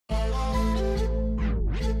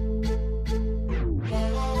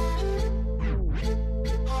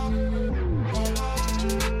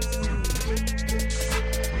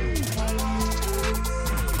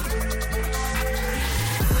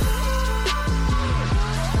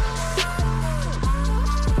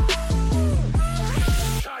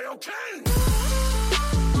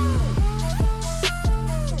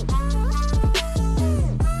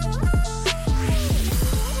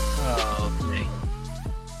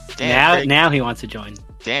Damn, Now he wants to join.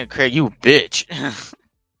 Damn, Craig, you bitch.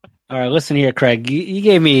 All right, listen here, Craig. You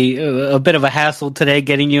gave me a bit of a hassle today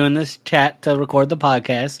getting you in this chat to record the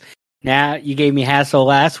podcast. Now you gave me hassle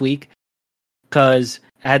last week because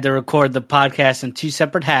I had to record the podcast in 2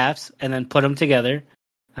 separate halves and then put them together.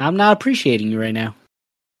 I'm not appreciating you right now.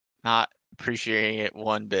 Not appreciating it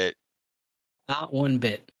one bit. Not one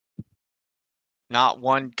bit. Not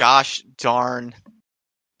one gosh darn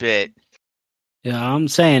bit. Yeah, I'm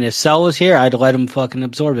saying if Cell was here, I'd let him fucking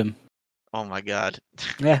absorb him. Oh my god.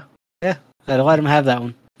 Yeah, I'd let him have that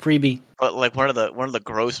one. Freebie. But like one of the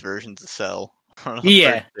gross versions of Cell.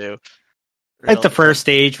 Yeah. Like Like the first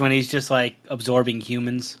stage when he's just like absorbing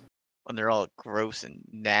humans. When they're all gross and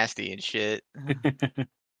nasty and shit.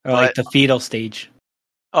 Or like the fetal stage.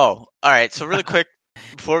 Oh, all right. So really quick,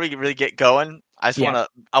 before we really get going, I want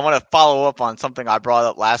to follow up on something I brought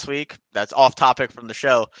up last week. That's off topic from the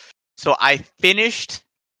show. So I finished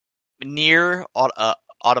Nier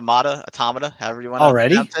Automata, however you want to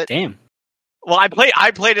already. pronounce it. Damn. Well,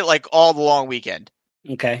 I played it like all the long weekend.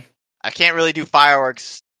 Okay. I can't really do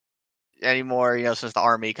fireworks anymore, since the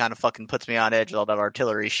army kind of fucking puts me on edge with all that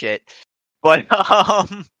artillery shit. But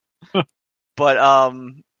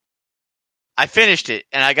I finished it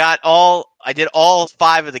and I did all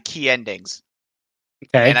 5 of the key endings.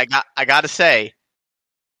 Okay. And I got to say,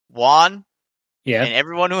 Juan, yeah, and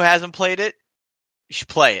everyone who hasn't played it, you should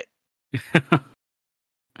play it.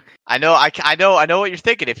 I know what you're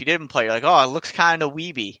thinking. If you didn't play, you're like, oh, it looks kind of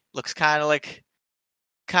weeby, looks kind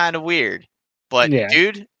of weird. But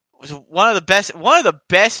dude, it was one of the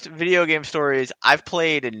best video game stories I've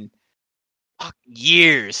played in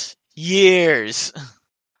years.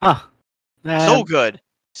 Huh. So good.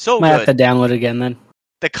 Might have to download it again then.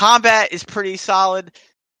 The combat is pretty solid.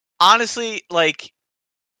 Honestly, like,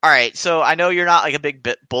 all right, so I know you're not like a big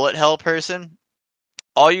bullet hell person.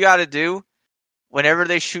 All you got to do, whenever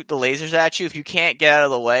they shoot the lasers at you, if you can't get out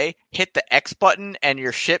of the way, hit the X button and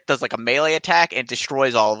your ship does like a melee attack and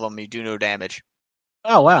destroys all of them. You do no damage.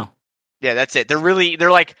 Oh, wow. Yeah, that's it. They're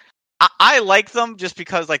like, I like them just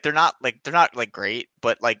because like they're not great,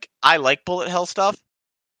 but like I like bullet hell stuff.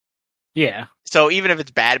 Yeah. So even if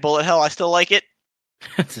it's bad bullet hell, I still like it.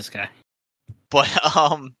 That's this guy. But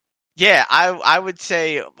yeah, I would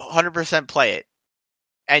say 100% play it.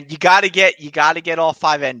 And you gotta get all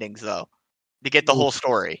 5 endings though to get the whole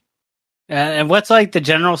story. And what's like the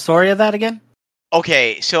general story of that again?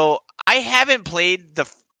 Okay, so I haven't played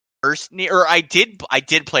the first Nier, or I did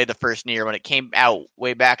play the first Nier when it came out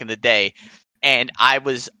way back in the day, and I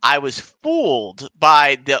was fooled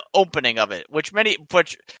by the opening of it, which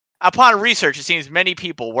upon research it seems many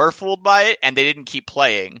people were fooled by it and they didn't keep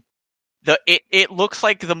playing. It looks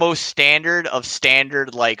like the most standard of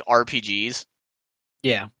standard like RPGs.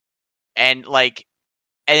 Yeah. And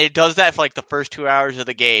it does that for like the first 2 hours of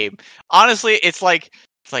the game. Honestly, it's like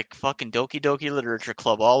fucking Doki Doki Literature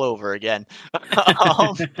Club all over again.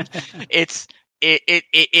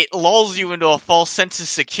 It lulls you into a false sense of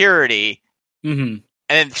security, and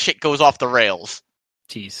then shit goes off the rails.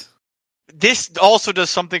 Jeez. This also does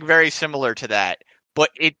something very similar to that,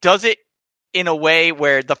 but it does it in a way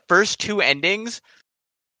where the first 2 endings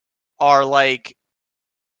are like,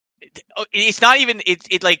 it's not even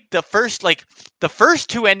it like the first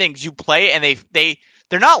 2 endings you play and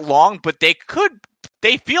they're not long, but they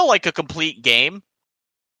feel like a complete game.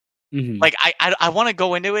 Like I want to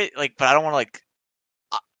go into it, like, but I don't want to like.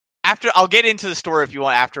 After I'll get into the story if you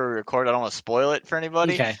want after we record. I don't want to spoil it for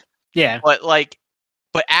anybody. Okay. Yeah.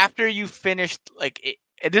 But after you finish, like,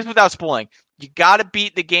 this without spoiling, you gotta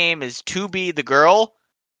beat the game as 2B the girl,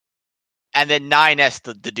 and then 9S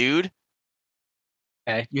the dude.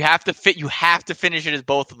 Okay. You have to finish it as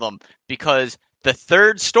both of them, because the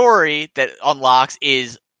third story that unlocks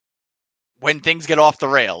is when things get off the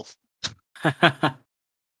rails.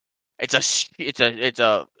 It's a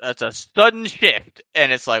sudden shift,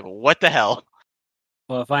 and it's like, what the hell?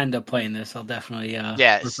 Well, if I end up playing this, I'll definitely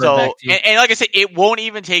yeah. So and like I said, it won't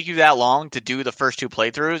even take you that long to do the first 2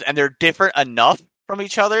 playthroughs, and they're different enough from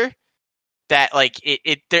each other that like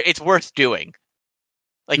it's worth doing.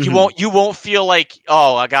 Like you won't feel like,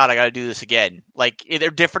 oh my god, I got to do this again. Like they're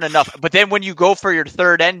different enough. But then when you go for your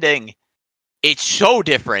third ending, it's so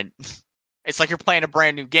different. It's like you're playing a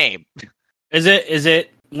brand new game. Is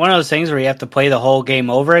it one of those things where you have to play the whole game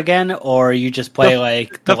over again, or you just play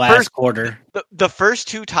the last quarter? The first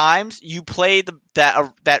 2 times you play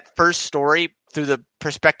that first story through the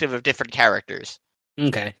perspective of different characters.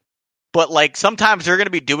 Okay. But like sometimes they're going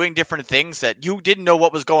to be doing different things that you didn't know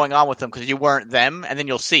what was going on with them because you weren't them, and then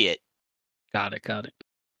you'll see it. Got it.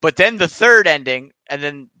 But then the third ending, and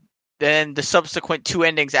then then the subsequent 2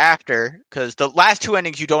 endings after, because the last 2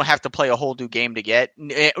 endings you don't have to play a whole new game to get,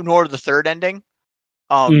 nor the third ending.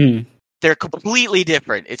 They're completely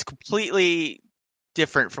different. It's completely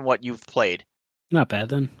different from what you've played. Not bad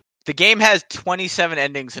then. The game has 27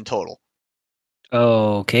 endings in total.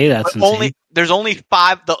 Okay, that's insane. There's only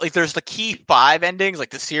 5. There's the key 5 endings, like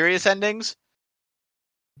the serious endings.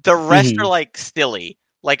 The rest are like silly.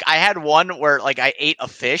 Like I had one where like I ate a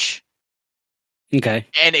fish. Okay.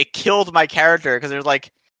 And it killed my character because there's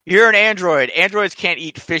like, you're an android. Androids can't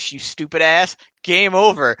eat fish, you stupid ass. Game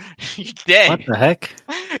over. You're dead. What the heck?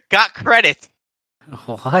 Got credit.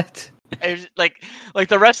 What? Like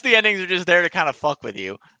the rest of the endings are just there to kind of fuck with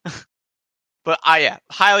you. But yeah,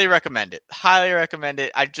 highly recommend it. Highly recommend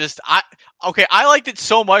it. I liked it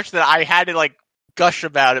so much that I had to like gush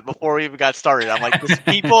about it before we even got started. I'm like, this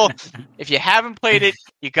people, if you haven't played it,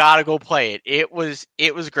 you gotta go play it. It was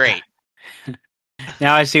great.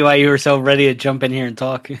 Now I see why you were so ready to jump in here and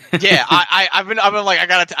talk. Yeah, I've been like,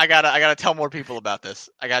 I gotta tell more people about this.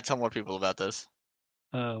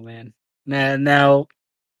 Oh man. Now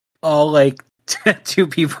all like 2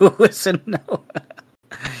 people listen now.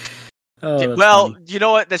 Oh, well, funny. You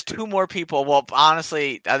know what? There's 2 more people. Well,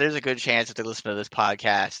 honestly, there's a good chance that they listen to this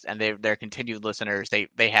podcast and they're continued listeners.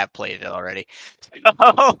 They have played it already.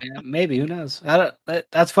 Yeah, maybe, who knows?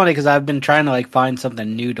 That's funny because I've been trying to like find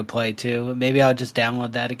something new to play too. Maybe I'll just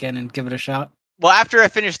download that again and give it a shot. Well, after I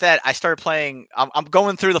finished that, I started playing. I'm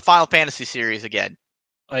going through the Final Fantasy series again.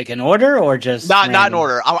 Like in order or just not in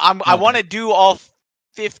order. I want to do all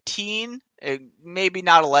 15. Maybe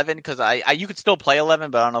not 11 because you could still play 11,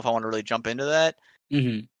 but I don't know if I want to really jump into that.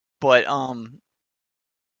 Mm-hmm. But I'm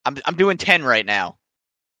doing 10 right now.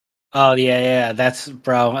 Oh yeah, that's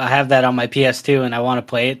bro. I have that on my PS2 and I want to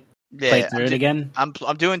play it. Yeah, play through it again. I'm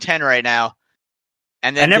doing 10 right now,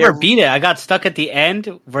 and then I never beat it. I got stuck at the end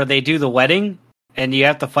where they do the wedding and you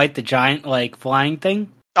have to fight the giant like flying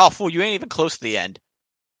thing. Oh fool! You ain't even close to the end.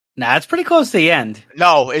 Nah, it's pretty close to the end.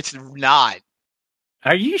 No, it's not.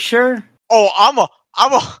 Are you sure? Oh, I'm a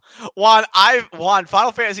Juan.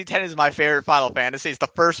 Final Fantasy X is my favorite Final Fantasy. It's the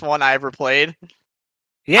first one I ever played.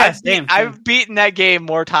 Yeah, I've beaten that game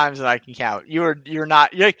more times than I can count. You're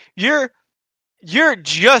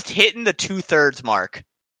just hitting the 2/3 mark.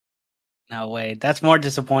 No way. That's more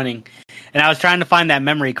disappointing. And I was trying to find that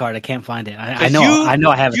memory card. I can't find it. I know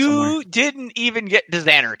I have it somewhere. You didn't even get to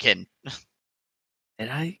Xanarkin. Did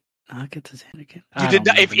I not get to Xanarkin? You did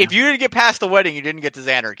not, if you didn't get past the wedding, you didn't get to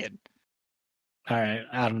Xanarkin. All right,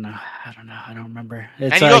 I don't know. I don't remember.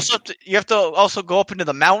 It's and you have to also go up into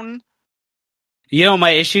the mountain. You know, my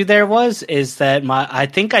issue there is that I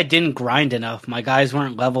think I didn't grind enough. My guys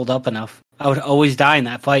weren't leveled up enough. I would always die in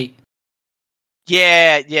that fight.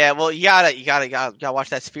 Yeah. Well, you gotta watch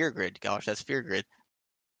that sphere grid.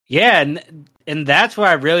 Yeah, and that's where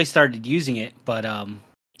I really started using it. But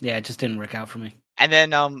yeah, it just didn't work out for me. And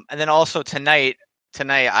then also tonight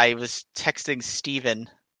I was texting Steven.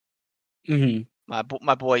 Mm-hmm.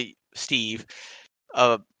 My boy Steve,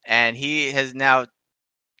 and he has now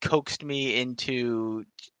coaxed me into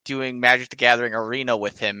doing Magic the Gathering Arena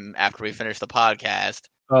with him after we finish the podcast.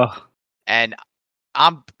 Oh, and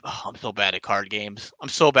I'm so bad at card games. I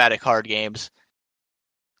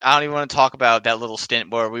don't even want to talk about that little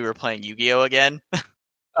stint where we were playing Yu-Gi-Oh again.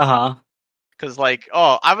 Because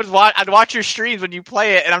I'd watch your streams when you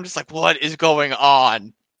play it, and I'm just like, what is going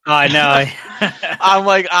on? Oh, I know. I'm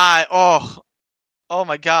like, oh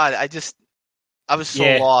my god! I was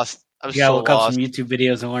so lost. Look up some YouTube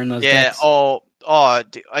videos and learn those. Yeah. decks.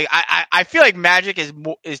 Dude, I feel like Magic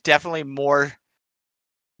is definitely more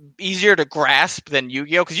easier to grasp than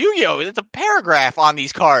Yu-Gi-Oh, because Yu-Gi-Oh, it's a paragraph on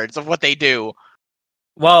these cards of what they do.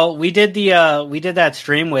 Well, we did that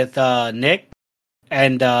stream with Nick,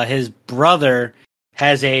 and his brother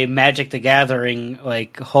has a Magic the Gathering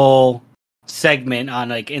like whole segment on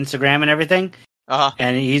like Instagram and everything.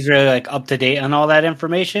 And he's really like up to date on all that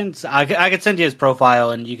information. So I could send you his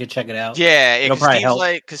profile and you could check it out. Yeah, it'll probably help.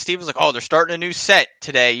 Because Steve was like, "Oh, they're starting a new set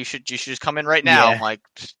today. You should just come in right now." Yeah. I'm like,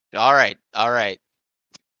 "All right."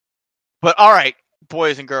 But all right,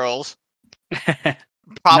 boys and girls.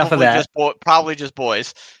 Probably just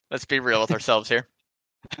boys. Let's be real with ourselves here.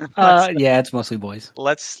 Yeah, it's mostly boys.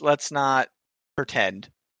 Let's not pretend.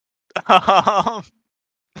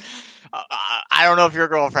 I don't know if your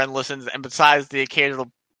girlfriend listens, and besides the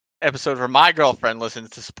occasional episode where my girlfriend listens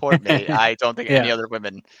to support me, I don't think any other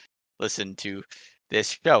women listen to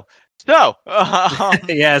this show. So,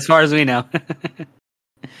 yeah, as far as we know,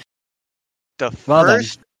 the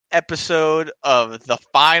first episode of the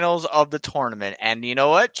finals of the tournament, and you know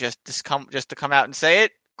what? Just to come out and say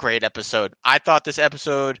it, great episode. I thought this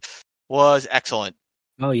episode was excellent.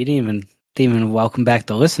 Oh, you didn't even welcome back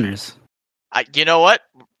the listeners. You know what?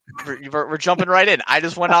 We're jumping right in. I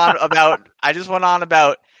just went on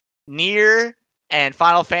about Nier and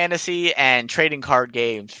Final Fantasy and trading card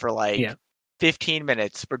games for 15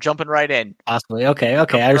 minutes. We're jumping right in. Possibly. Okay.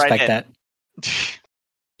 Jumping I respect right that.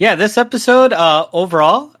 Yeah, this episode,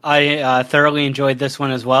 overall, I thoroughly enjoyed this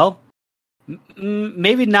one as well.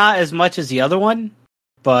 Maybe not as much as the other one,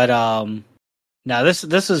 but no,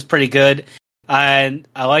 this was pretty good, and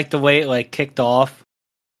I like the way it kicked off.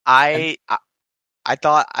 I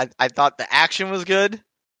thought the action was good.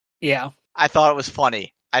 Yeah, I thought it was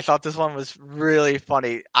funny. I thought this one was really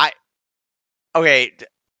funny.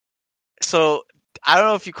 So I don't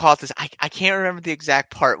know if you caught this. I can't remember the exact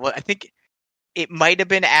part. Well, I think it might have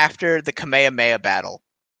been after the Kamehameha battle,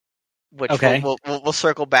 which we'll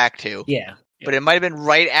circle back to. Yeah. But it might have been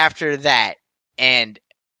right after that, and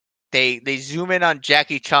they zoom in on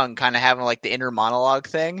Jackie Chung kind of having the inner monologue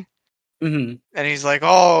thing. Mm-hmm. And he's like,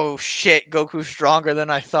 "Oh shit, Goku's stronger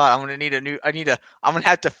than I thought. I'm gonna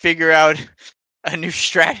have to figure out a new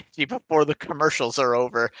strategy before the commercials are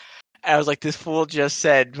over." And I was like, "This fool just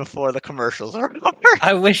said before the commercials are over."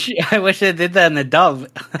 I wish I did that in the dub.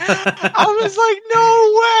 I was like,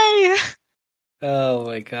 "No way!" Oh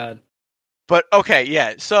my god! But okay,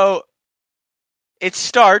 yeah. So it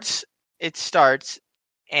starts,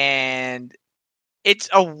 and it's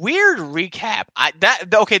a weird recap.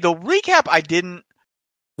 The recap I didn't.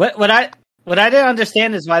 What I didn't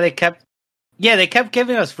understand is why they kept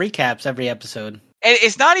giving us recaps every episode. And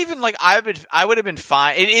it's not even I would have been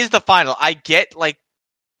fine. It is the final. I get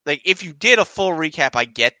if you did a full recap, I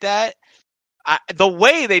get that. The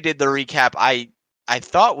way they did the recap, I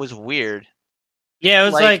thought was weird. Yeah,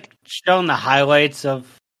 it was showing the highlights of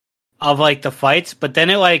the fights, but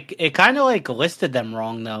then it kind of listed them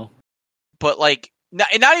wrong though. But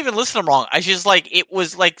not even listed them wrong. I just it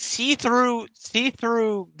was see through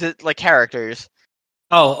the characters.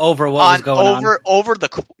 Oh, over what was going on. Over the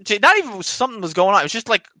not even something was going on. It was just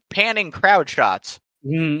panning crowd shots.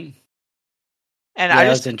 Mm. And that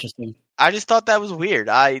was interesting. I just thought that was weird.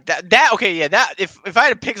 If I had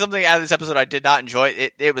to pick something out of this episode I did not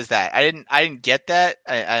enjoy, it was that. I didn't get that.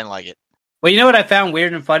 I didn't like it. Well, you know what I found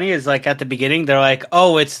weird and funny is at the beginning they're like,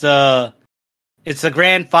 "Oh, it's the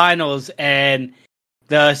grand finals and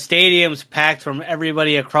the stadium's packed from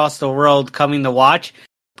everybody across the world coming to watch."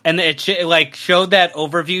 And it showed that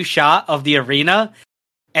overview shot of the arena,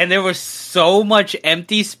 and there was so much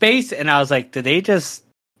empty space, and I was like, did they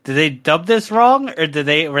dub this wrong, or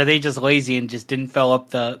were they just lazy and just didn't fill up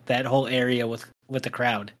that whole area with the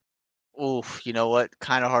crowd? Oof, you know what?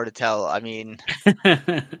 Kind of hard to tell. I mean,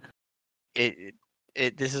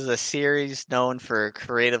 this is a series known for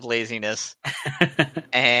creative laziness,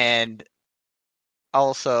 and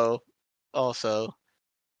also,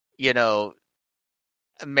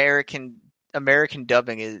 American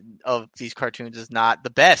dubbing of these cartoons is not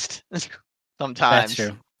the best. Sometimes. That's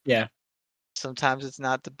true. Yeah. Sometimes it's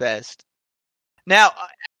not the best. Now,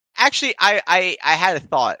 actually, I had a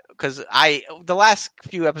thought because the last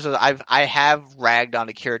few episodes I have ragged on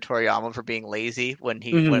Akira Toriyama for being lazy when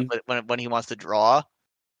he when he wants to draw.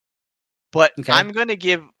 But I'm going to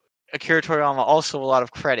give Akira Toriyama also a lot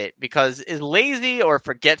of credit because as lazy or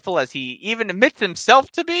forgetful as he even admits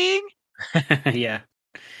himself to being, yeah.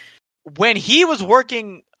 When he was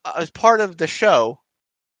working as part of the show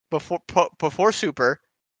before Super,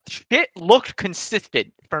 shit looked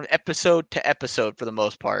consistent from episode to episode for the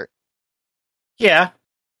most part. Yeah.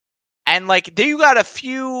 And you got a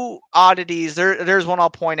few oddities. There's one I'll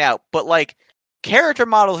point out, but character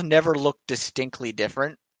models never look distinctly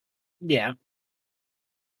different. Yeah.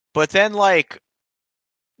 But then one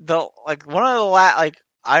of the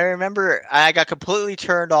I remember I got completely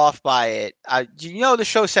turned off by it. Do you know the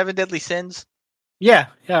show Seven Deadly Sins? Yeah,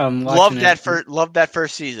 I'm watching loved that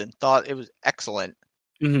first season. Thought it was excellent.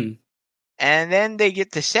 Mm-hmm. And then they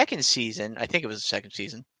get the second season. I think it was the second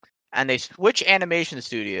season, and they switch animation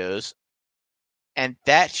studios, and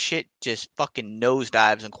that shit just fucking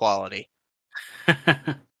nosedives in quality.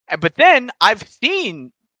 But then I've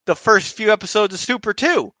seen the first few episodes of Super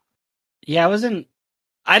 2. Yeah,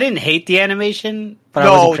 I didn't hate the animation, but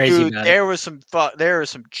I wasn't crazy about it. There was some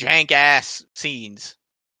jank ass scenes.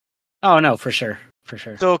 Oh no, for sure.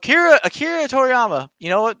 So Akira Toriyama, you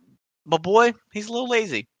know what, my boy, he's a little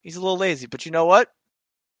lazy. But you know what?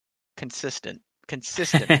 Consistent.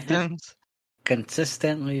 Consistently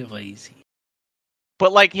lazy.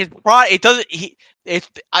 But his product, it doesn't. It's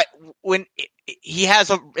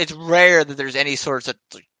rare that there's any sorts of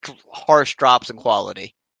harsh drops in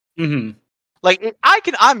quality. Mm-hmm. Like I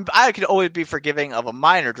can always be forgiving of a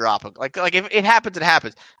minor drop. Like if it happens, it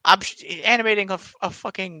happens. Animating a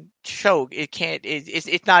fucking show. It can't.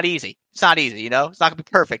 It's not easy. It's not easy. You know, it's not gonna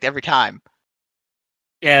be perfect every time.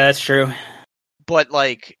 Yeah, that's true. But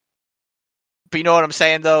you know what I'm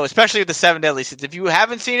saying though. Especially with the Seven Deadly Sins. If you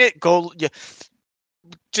haven't seen it,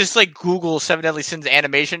 just like Google Seven Deadly Sins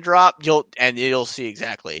animation drop. You'll see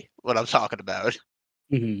exactly what I'm talking about.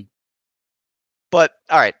 Mm-hmm. But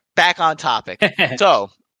all right. Back on topic. So,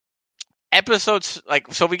 episodes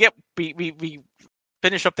we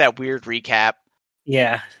finish up that weird recap.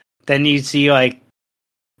 Yeah. Then you see like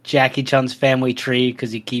Jackie Chan's family tree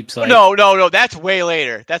because he keeps like No. That's way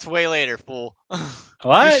later. That's way later, fool.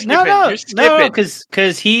 What? No,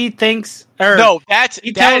 because he thinks. No, that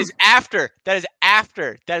is after. That is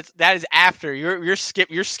after. You're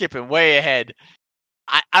skipping way ahead.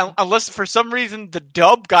 Unless for some reason the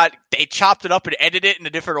dub they chopped it up and edited it in a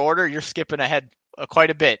different order, you're skipping ahead quite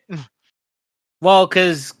a bit. Well,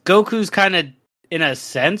 because Goku's kind of, in a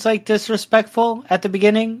sense, like disrespectful at the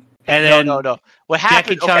beginning, and then no. What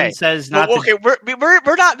happened? Jackie Chan says not. Okay,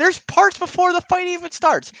 we're not. There's parts before the fight even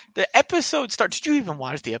starts. The episode starts. Did you even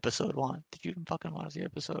watch the episode 1? Did you even fucking watch the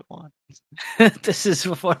episode 1? This is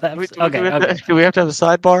before that. Okay. Do we have to have a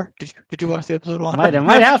sidebar? Did you watch the episode 1?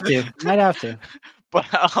 Might have to. But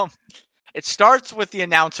it starts with the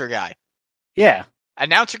announcer guy. Yeah.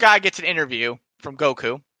 Announcer guy gets an interview from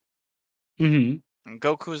Goku. Mm-hmm. And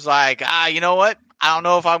Goku's like, you know what? I don't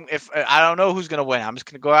know I don't know who's gonna win. I'm just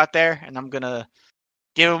gonna go out there and I'm gonna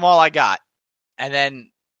give him all I got. And then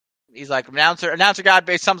he's like, announcer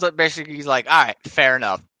guy sums up basically. He's like, all right, fair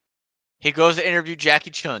enough. He goes to interview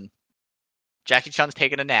Jackie Chun. Jackie Chun's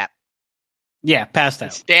taking a nap. Yeah, passed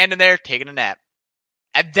out. He's standing there taking a nap.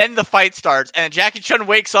 And then the fight starts, and Jackie Chun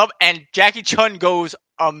wakes up, and Jackie Chun goes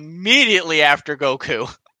immediately after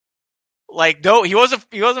Goku. Like, no, he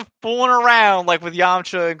wasn't fooling around like with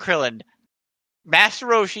Yamcha and Krillin. Master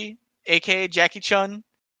Roshi, aka Jackie Chun,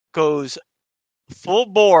 goes full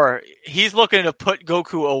bore. He's looking to put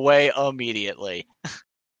Goku away immediately.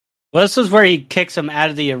 Well, this is where he kicks him out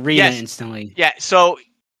of the arena instantly. Yeah, so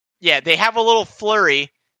they have a little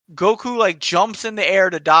flurry. Goku like jumps in the air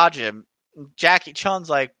to dodge him. Jackie Chun's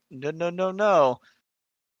like, no,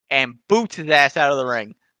 and boots his ass out of the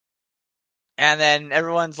ring. And then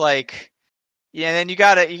everyone's like, yeah, and then you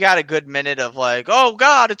got a good minute of like, oh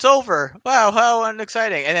god, it's over. Wow, how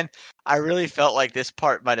unexciting. And then I really felt like this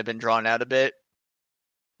part might have been drawn out a bit.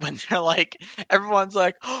 When they're like, everyone's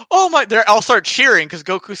like, oh my, they all start cheering because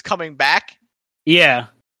Goku's coming back. Yeah.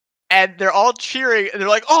 And they're all cheering, and they're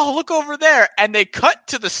like, oh, look over there. And they cut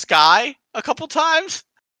to the sky a couple times.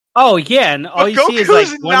 Oh, yeah, and all you see is like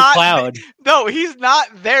one cloud. No, he's not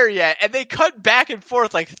there yet. And they cut back and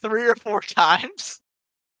forth like 3 or 4 times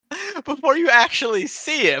before you actually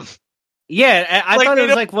see him. Yeah, I thought it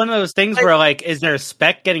was like one of those things where like, is their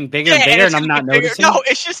speck getting bigger and bigger and I'm not noticing? No,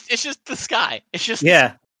 it's just the sky. It's just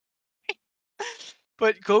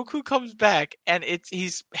But Goku comes back and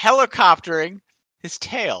he's helicoptering his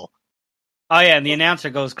tail. Oh yeah, and the announcer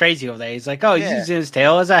goes crazy over there. He's like, "Oh, he's using his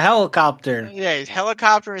tail as a helicopter." Yeah, he's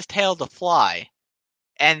helicoptering his tail to fly,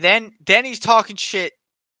 and then he's talking shit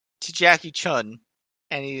to Jackie Chun,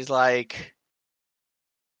 and he's like,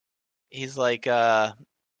 "Oh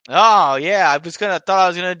yeah, thought I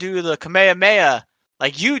was gonna do the Kamehameha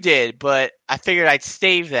like you did, but I figured I'd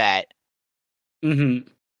save that." Mm-hmm.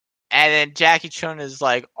 And then Jackie Chun is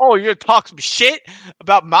like, "Oh, you're gonna talk some shit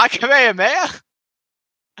about my Kamehameha?"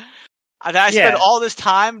 And I spent all this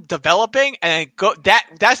time developing, and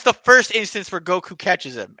that's the first instance where Goku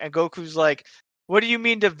catches him. And Goku's like, what do you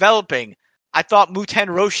mean developing? I thought Muten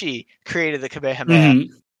Roshi created the Kamehameha.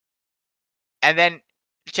 Mm-hmm. And then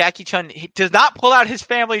Jackie Chun does not pull out his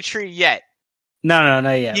family tree yet. No,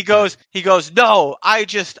 not yet. He goes, no, I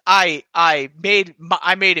made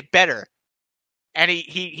it better. And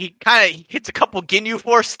he kind of hits a couple Ginyu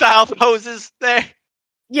Force style poses there.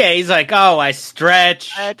 Yeah, he's like, oh, I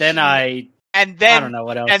stretch, then I don't know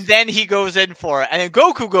what else. And then he goes in for it. And then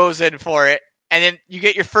Goku goes in for it. And then you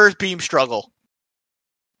get your first beam struggle.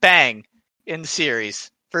 Bang. In the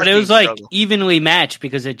series. But it was like evenly matched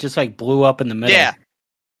because it just like blew up in the middle. Yeah.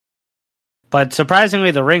 But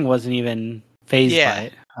surprisingly, the ring wasn't even phased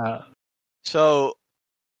by it. So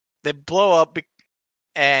they blow up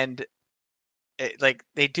and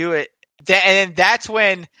they do it. And then that's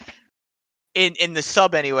when... In the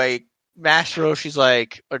sub anyway, Master Roshi's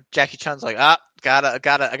like, or Jackie Chun's like, I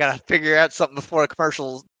gotta figure out something before the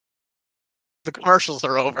commercials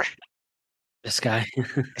are over. This guy.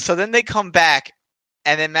 So then they come back,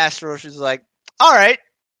 and then Master Roshi's like, all right.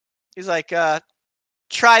 He's like,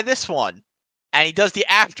 try this one. and he does the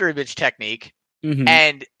after image technique, Mhm.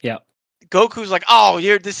 and Yeah. Goku's like, "Oh,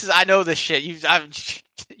 I know this shit.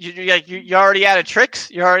 You're already out of tricks.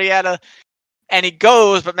 You're already out of." And he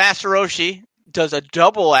goes, but Master Roshi does a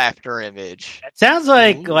double after image. It sounds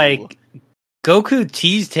like Ooh. Goku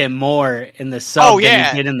teased him more in the sub Oh, than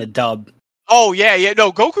yeah. he did in the dub. Oh yeah.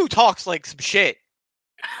 No, Goku talks like some shit.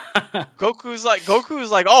 Goku's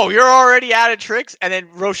like, "Oh, you're already out of tricks," and then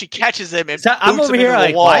Roshi catches him and So I'm boots over him here into the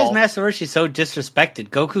like, wall. why is Master Roshi so disrespected?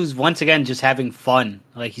 Goku's once again just having fun.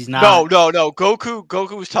 Like he's not. No.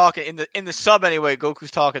 Goku's talking in the sub anyway.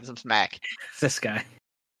 Goku's talking some smack This guy.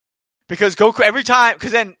 because Goku every time.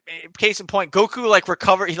 Because then, case in point, Goku like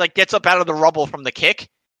he like gets up out of the rubble from the kick.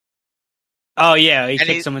 Oh yeah, he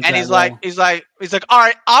kicks him into and that he's like, all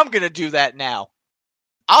right, I'm gonna do that now.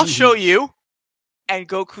 I'll show you. And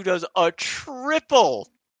Goku does a triple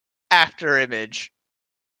after image.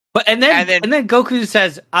 But and then Goku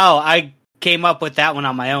says, "Oh, I came up with that one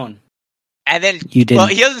on my own." And then You didn't. Well,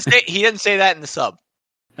 he doesn't say that in the sub.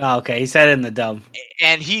 Oh, okay, he said it in the dub.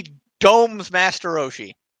 And he domes Master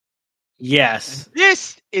Roshi. Yes.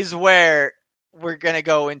 This is where we're gonna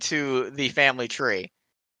go into the family tree.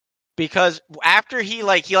 Because after he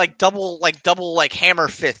double hammer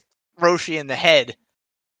fifth Roshi in the head,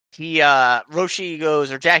 Roshi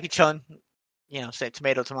goes, or Jackie Chun, say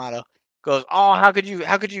tomato, goes, "Oh, how could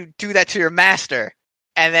you do that to your master?"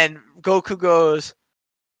 And then Goku goes,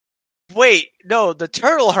 "Wait, no, the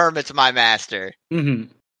turtle hermit's my master."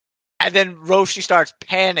 Mm-hmm. And then Roshi starts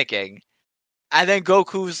panicking. And then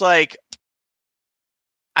Goku's like,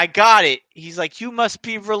 "I got it." He's like, "You must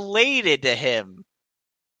be related to him."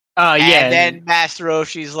 Oh, yeah. And then Master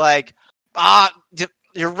Roshi's like,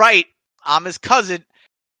 "You're right. I'm his cousin."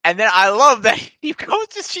 And then I love that he's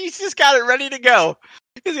just got it ready to go.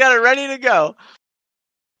 He's got it ready to go.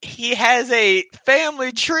 He has a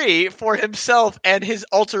family tree for himself and his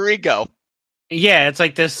alter ego. Yeah, it's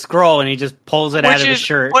like this scroll, and he just pulls it out of his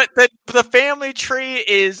shirt. But the family tree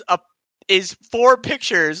is 4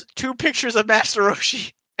 pictures, 2 pictures of Master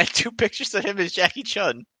Roshi and 2 pictures of him as Jackie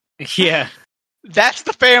Chun. Yeah. That's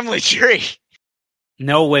the family tree.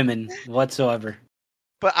 No women whatsoever.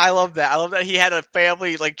 But I love that. I love that he had a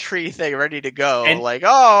family tree thing ready to go. And,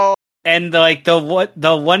 and the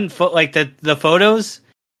photos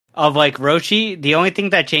of Roshi, the only thing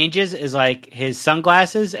that changes is his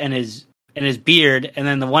sunglasses and his beard, and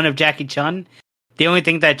then the one of Jackie Chun, the only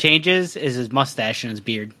thing that changes is his mustache and his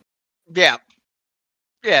beard. Yeah.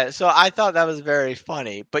 Yeah, so I thought that was very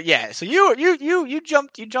funny. But yeah, so you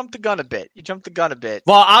jumped the gun a bit. You jumped the gun a bit.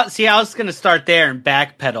 Well, I was going to start there and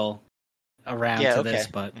backpedal around to this,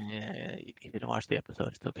 but yeah, you didn't watch the episode.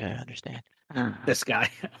 It's okay, I understand. This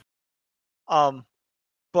guy.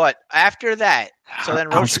 But after that, so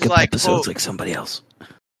then Roshi's like, episodes like somebody else.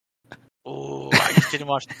 Oh, I just didn't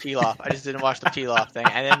watch the Pilaf thing,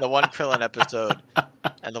 and then the one Krillin episode,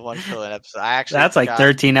 I actually that's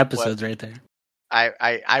 13 episodes right there.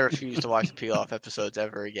 I refuse to watch the Pilaf episodes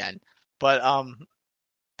ever again. But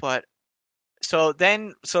so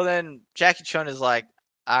then Jackie Chun is like,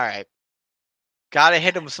 all right, gotta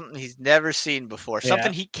hit him with something he's never seen before,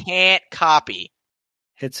 something he can't copy.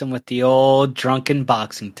 Hits him with the old drunken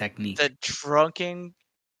boxing technique.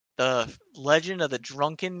 The legend of the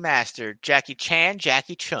drunken master, Jackie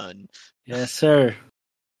Chun. Yes, sir.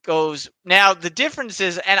 Goes now. The difference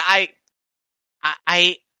is, and I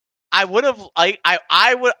would have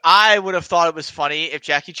I would have thought it was funny if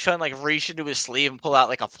Jackie Chun reached into his sleeve and pulled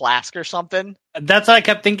out a flask or something. That's what I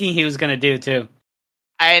kept thinking he was gonna do too.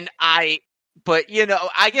 But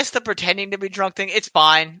I guess the pretending to be drunk thing, it's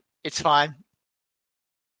fine. It's fine.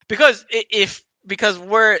 Because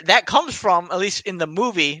where that comes from, at least in the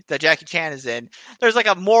movie that Jackie Chan is in, there's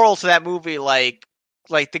a moral to that movie, like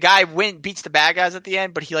the guy beats the bad guys at the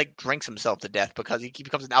end, but he drinks himself to death because he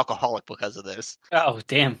becomes an alcoholic because of this. Oh,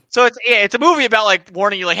 damn. So it's a movie about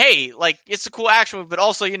warning you, hey, it's a cool action movie, but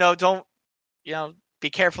also don't be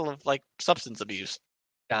careful of substance abuse.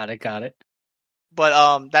 Got it.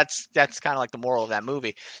 But that's kind of the moral of that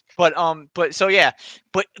movie. But so yeah.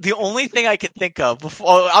 But the only thing I could think of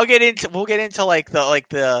before we'll get into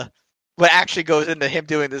the what actually goes into him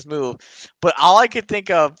doing this move. But all I could think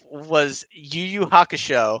of was Yu Yu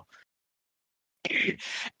Hakusho.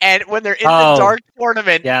 And when they're in the dark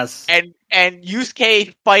tournament, yes, and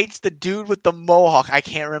Yusuke fights the dude with the mohawk. I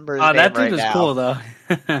can't remember his name that dude right was now. cool though.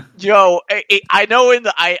 Yo, I know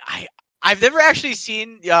I've never actually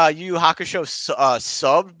seen Yu Yu Hakusho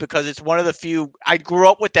subbed because it's one of the few. I grew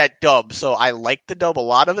up with that dub, so I like the dub a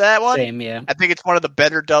lot of that one. Same, yeah. I think it's one of the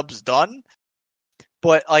better dubs done.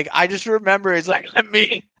 But I just remember it's let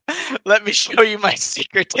me show you my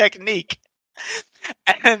secret technique.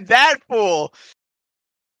 And that fool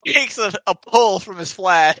takes a pull from his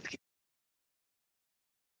flask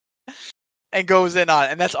and goes in on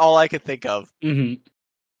it, and that's all I could think of. Mm-hmm.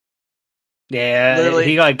 Yeah, Literally,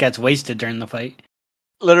 he like gets wasted during the fight.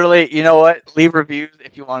 Literally, you know what? Leave reviews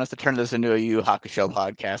if you want us to turn this into a Yu Yu Hakusho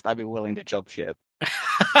podcast. I'd be willing to jump ship.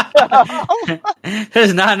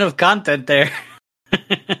 There's not enough content there.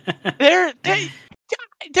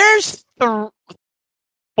 There's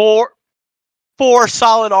four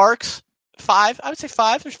solid arcs. 5, I would say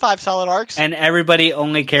 5. There's 5 solid arcs, and everybody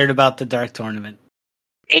only cared about the Dark Tournament.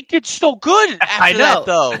 It gets so good after that,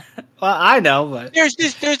 though. Well, I know, but there's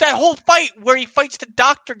that whole fight where he fights the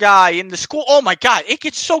doctor guy in the school. Oh my god, it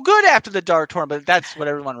gets so good after the Dark Tournament. That's what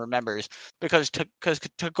everyone remembers because the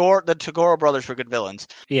Tagoro brothers were good villains.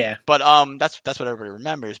 Yeah, but that's what everybody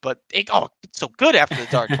remembers. But it's so good after the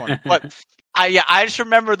Dark Tournament. But I just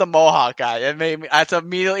remember the Mohawk guy. It made me. That's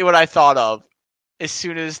immediately what I thought of as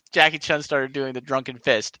soon as Jackie Chun started doing the drunken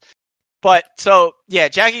fist. But so yeah,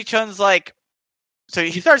 Jackie Chun's like. So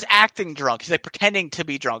he starts acting drunk. He's like pretending to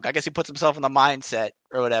be drunk. I guess he puts himself in the mindset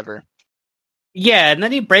or whatever. Yeah, and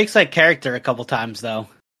then he breaks like character a couple times though.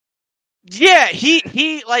 Yeah,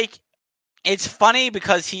 he like it's funny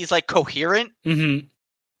because he's like coherent,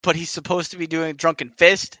 but he's supposed to be doing drunken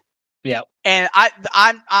fist. Yeah, and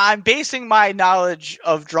I'm basing my knowledge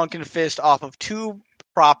of drunken fist off of 2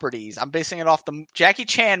 properties. I'm basing it off the Jackie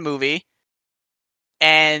Chan movie,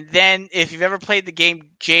 and then if you've ever played the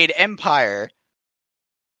game Jade Empire.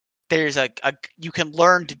 There's you can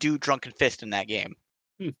learn to do drunken fist in that game.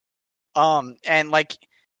 And like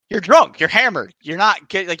you're drunk, you're hammered, you're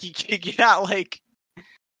not you're not like.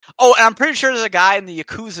 Oh, and I'm pretty sure there's a guy in the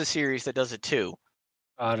Yakuza series that does it too.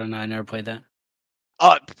 I don't know. I never played that.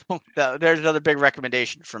 There's another big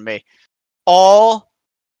recommendation from me. All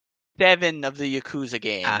 7 of the Yakuza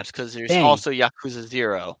games, because there's also Yakuza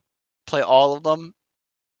 0. Play all of them.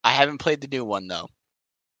 I haven't played the new one though.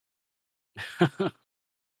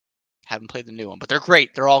 Haven't played the new one, but they're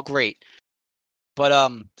great. They're all great.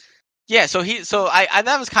 But yeah. So I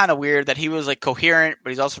that was kind of weird that he was like coherent, but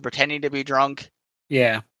he's also pretending to be drunk.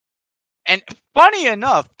 Yeah. And funny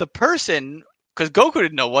enough, the person, because Goku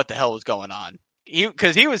didn't know what the hell was going on.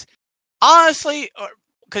 Because he was honestly,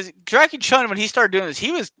 because Jackie Chun when he started doing this,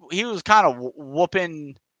 he was kind of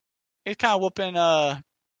whooping. He was kind of whooping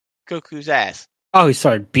Goku's ass. Oh, he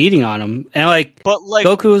started beating on him, and but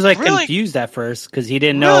Goku was like really, confused at first because he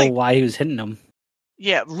didn't know why he was hitting him.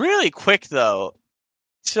 Yeah, really quick though.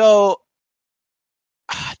 So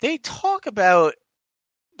they talk about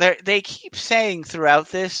they keep saying throughout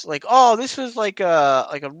this, like, oh, this was like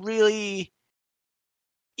a really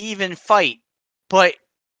even fight, but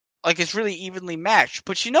like it's really evenly matched.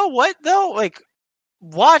 But you know what though, like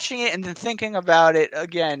watching it and then thinking about it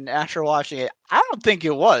again after watching it, I don't think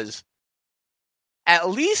it was.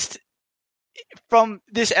 At least from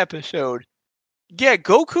this episode, yeah,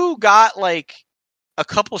 Goku got like a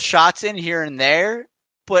couple shots in here and there,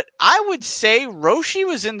 but I would say Roshi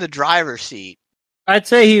was in the driver's seat. I'd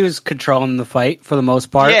say he was controlling the fight for the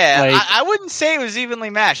most part. Yeah, I wouldn't say it was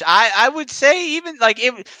evenly matched. I would say even like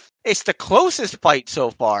it's the closest fight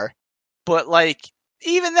so far, but like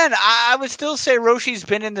even then, I would still say Roshi's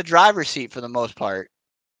been in the driver's seat for the most part.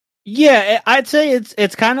 Yeah, I'd say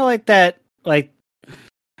it's kind of like that, like.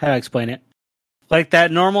 How do I explain it? Like that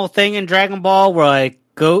normal thing in Dragon Ball where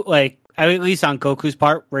at least on Goku's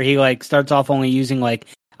part, where he like starts off only using like,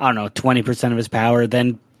 I don't know, 20% of his power,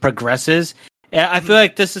 then progresses. I feel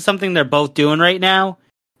like this is something they're both doing right now,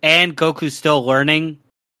 and Goku's still learning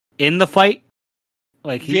in the fight.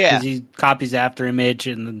 Like he copies After Image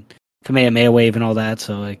and the Kamehameha Wave and all that,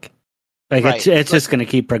 so like right. it's just gonna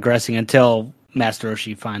keep progressing until Master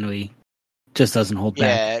Roshi finally just doesn't hold back.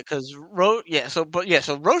 Yeah, because Roshi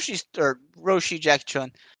Jackie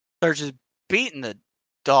Chun starts just beating the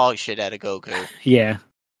dog shit out of Goku. Yeah.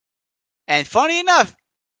 And funny enough,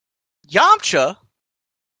 Yamcha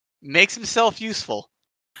makes himself useful.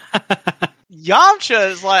 Yamcha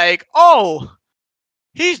is like, oh,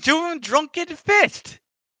 he's doing drunken fist.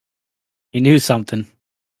 He knew something.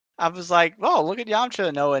 I was like, oh, look at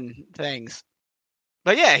Yamcha knowing things.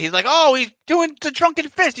 But yeah, he's like, oh, he's doing the drunken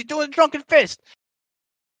fist. He's doing the drunken fist.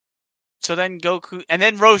 So then Goku, and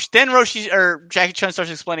then Roshi or Jackie Chun starts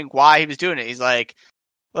explaining why he was doing it. He's like,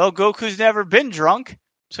 well, Goku's never been drunk,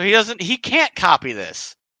 so he can't copy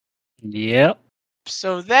this. Yep.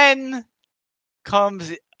 So then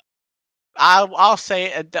comes, I'll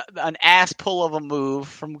say an ass pull of a move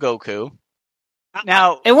from Goku.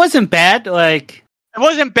 Now it wasn't bad. Like it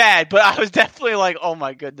wasn't bad, but I was definitely like, oh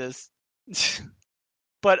my goodness.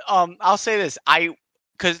 But I'll say this: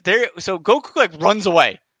 because so Goku like runs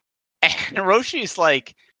away, and Roshi was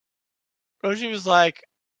like,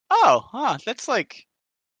 oh, huh, that's like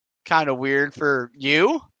kind of weird for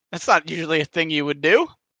you. That's not usually a thing you would do.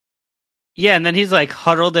 Yeah, and then he's like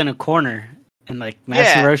huddled in a corner, and like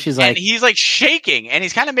Master Roshi's like, and he's like shaking, and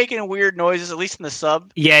he's kind of making weird noises, at least in the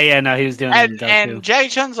sub. Yeah, no, he was doing it. And Jackie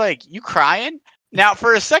Chun's like, you crying? Now,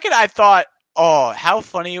 for a second, I thought, oh, how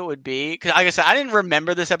funny it would be, because like I said, I didn't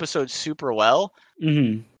remember this episode super well.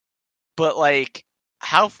 Mm-hmm. But like,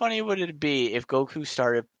 how funny would it be if Goku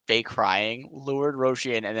started fake crying, lured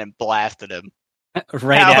Roshi in, and then blasted him?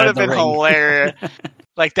 Right, that would have been hilarious.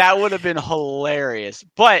 Like, that would have been hilarious.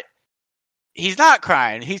 But he's not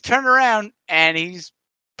crying. He's turned around and he's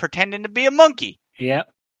pretending to be a monkey.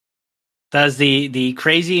 Yep. Does the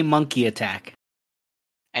crazy monkey attack.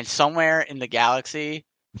 And somewhere in the galaxy,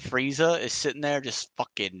 Frieza is sitting there just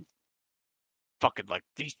fucking like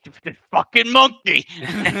this fucking monkey.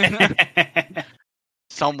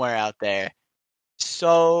 Somewhere out there.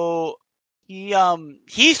 So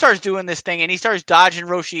he starts doing this thing, and he starts dodging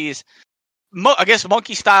Roshi's, I guess,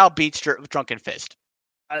 monkey style beats Drunken Fist.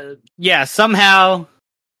 Yeah, somehow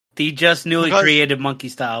the just newly created monkey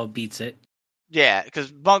style beats it. Yeah,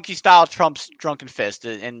 because monkey style trumps Drunken Fist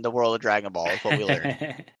in the world of Dragon Ball, is what we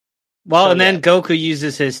learned. Well, and then Goku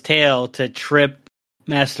uses his tail to trip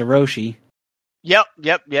Master Roshi. Yep.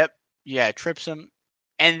 Yeah, trips him.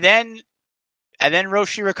 And then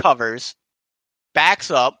Roshi recovers, backs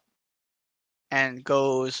up, and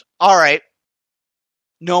goes, all right,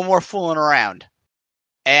 no more fooling around.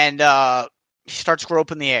 And he starts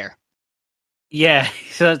groping the air. Yeah,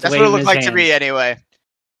 so that's what it looked like to me anyway.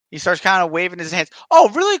 He starts kind of waving his hands. Oh,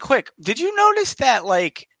 really quick, did you notice that,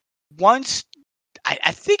 like, once,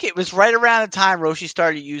 I think it was right around the time Roshi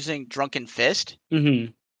started using Drunken Fist,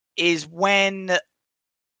 is when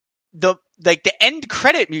the end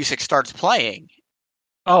credit music starts playing.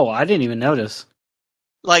 Oh, I didn't even notice.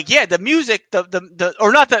 Like, yeah, the music, the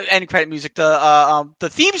or not the end credit music, the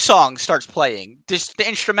theme song starts playing, just the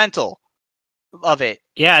instrumental of it.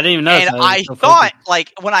 Yeah, I didn't even notice. And I thought,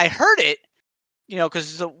 like, when I heard it, you know,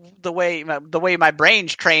 because the way my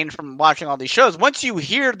brain's trained from watching all these shows, once you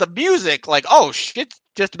hear the music, like, oh, shit's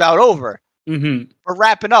just about over. Mm-hmm. We're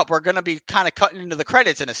wrapping up. We're going to be kind of cutting into the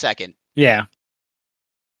credits in a second. Yeah.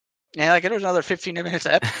 And like, it was another 15 minutes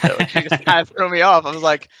of episode. It just kind of threw me off. I was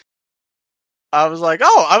like,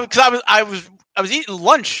 oh, because I was eating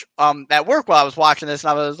lunch at work while I was watching this,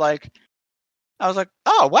 and I was like,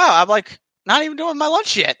 oh wow, I'm like not even doing my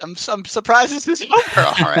lunch yet. I'm surprised this is over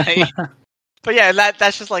already. But yeah,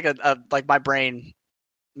 that's just like a like my brain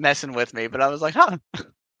messing with me. But I was like, huh.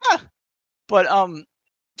 But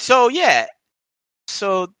so yeah,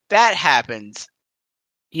 so that happens.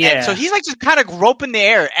 Yeah. And so he's like just kind of groping the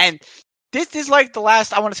air, and this is like the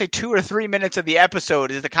last, I want to say 2 or 3 minutes of the episode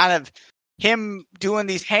is the kind of him doing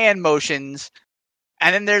these hand motions,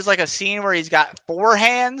 and then there's like a scene where he's got 4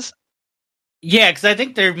 hands. Yeah, because I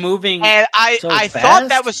think they're moving. And I thought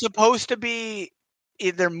that was supposed to be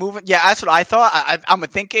either moving. Yeah, that's what I thought. I'm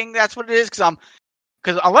thinking that's what it is because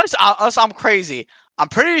unless I'm crazy, I'm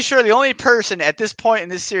pretty sure the only person at this point in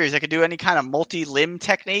this series that could do any kind of multi-limb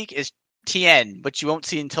technique is Tien, but you won't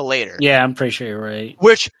see until later. Yeah, I'm pretty sure you're right.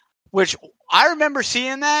 Which I remember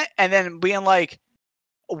seeing that and then being like,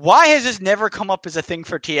 why has this never come up as a thing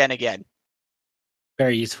for Tien again?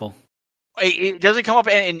 Very useful. It doesn't come up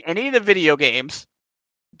in any of the video games.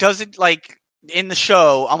 Doesn't, like, in the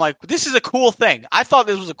show. I'm like, this is a cool thing. I thought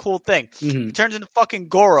this was a cool thing. Mm-hmm. It turns into fucking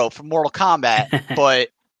Goro from Mortal Kombat, but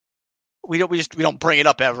we don't bring it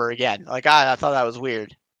up ever again. Like, I thought that was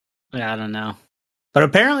weird. Yeah, I don't know. But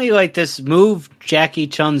apparently, like, this move Jackie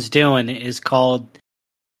Chun's doing is called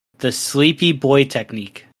the Sleepy Boy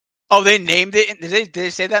Technique. Oh, they named it? Did they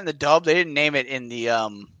say that in the dub? They didn't name it in the...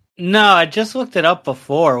 No, I just looked it up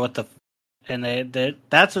before. And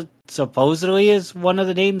that's what supposedly is one of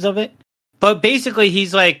the names of it. But basically,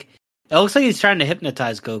 he's like... It looks like he's trying to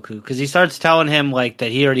hypnotize Goku, because he starts telling him, like,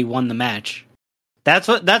 that he already won the match. That's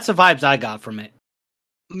the vibes I got from it.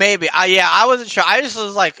 Maybe. I wasn't sure. I just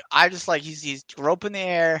was like, he's groping the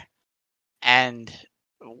air, and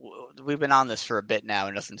we've been on this for a bit now,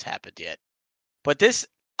 and nothing's happened yet. But this,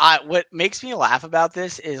 what makes me laugh about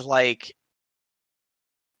this is, like,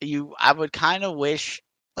 I would kind of wish,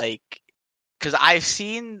 like, because I've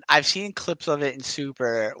seen clips of it in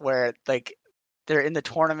Super where, like, they're in the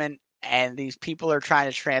tournament and these people are trying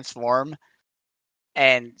to transform,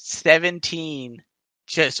 and 17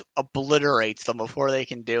 just obliterates them before they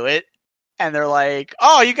can do it. And they're like,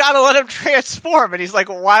 oh, you gotta let him transform. And he's like,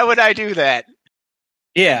 why would I do that?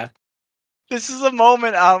 Yeah. This is a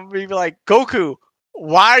moment where you'd be like, Goku,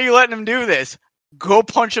 why are you letting him do this? Go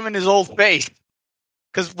punch him in his old face.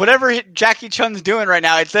 Because whatever Jackie Chun's doing right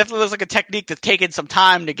now, it definitely looks like a technique that's taking some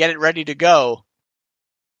time to get it ready to go.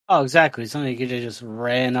 Oh, exactly. Somebody could have just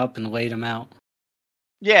ran up and laid him out.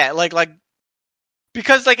 Yeah,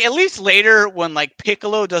 because at least later when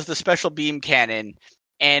Piccolo does the special beam cannon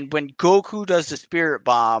and when Goku does the spirit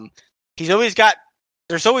bomb,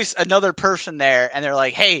 there's always another person there and they're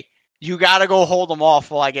like, hey, you gotta go hold them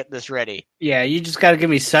off while I get this ready. Yeah, you just gotta give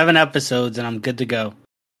me 7 episodes and I'm good to go.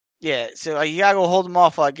 Yeah, so you gotta go hold them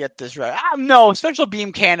off while I get this ready. No, special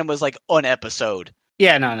beam cannon was an episode.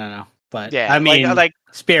 Yeah, no. But yeah, I mean,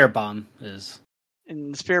 Spirit Bomb is...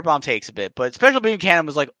 And Spirit Bomb takes a bit, but special beam cannon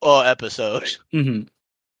was episode. Mm-hmm.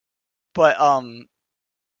 But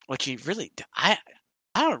what you really, I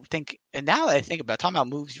don't think, and now that I think about it, talking about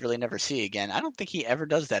moves you really never see again, I don't think he ever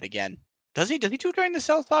does that again. Does he? Does he do it during the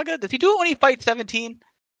Cell Saga? Does he do it when he fights 17?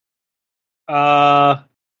 Does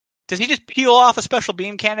he just peel off a special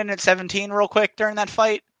beam cannon at 17 real quick during that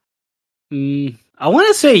fight? I want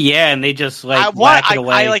to say yeah, and they just whack it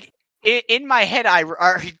away. In my head,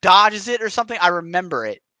 he dodges it or something. I remember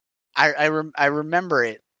it. I remember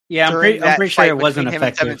it. Yeah, I'm pretty sure it wasn't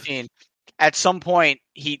effective. At some point,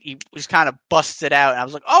 he just kind of busts it out, and I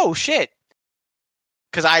was like, "Oh shit!"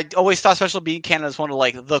 Because I always thought Special Beam Cannon was one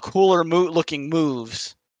of the cooler looking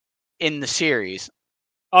moves in the series.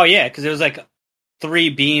 Oh yeah, because it was 3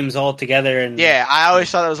 beams all together, and yeah, I always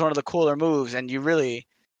thought it was one of the cooler moves, and you really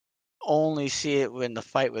only see it in the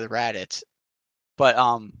fight with Raditz. But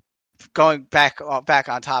going back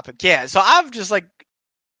on topic, yeah. So I'm just one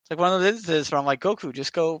of those instances where I'm like, Goku,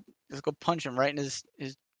 just go punch him right in his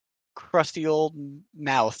crusty old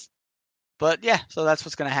mouth. But yeah, so that's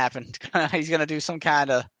what's gonna happen. He's gonna do some kind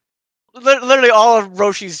of literally all of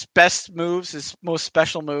Roshi's best moves, his most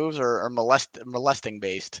special moves, are molesting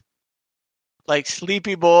based. Like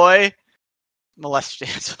Sleepy Boy,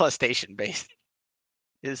 molestation based.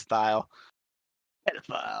 His style.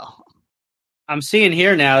 Pedophile. I'm seeing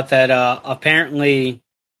here now that apparently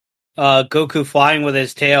Goku flying with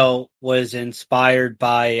his tail was inspired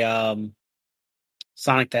by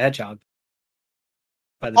Sonic the Hedgehog.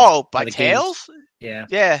 By Tails? Games.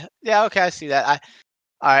 Yeah. Okay, I see that.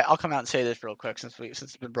 All right, I'll come out and say this real quick since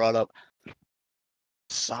it's been brought up.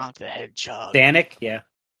 Sonic the Hedgehog. Sonic, yeah.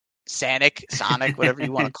 Sonic, whatever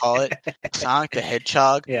you want to call it. Sonic the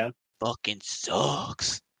Hedgehog. Yeah. Fucking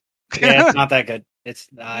sucks. Yeah, it's not that good.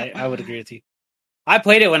 I would agree with you. I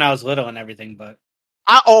played it when I was little and everything, but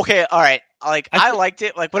okay, all right. I liked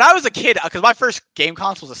it. When I was a kid, because my first game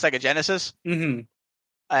console was a Sega Genesis. Mm-hmm.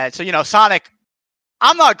 So Sonic.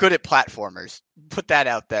 I'm not good at platformers. Put that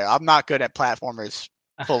out there. I'm not good at platformers.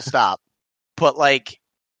 Full stop. But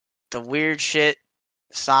the weird shit,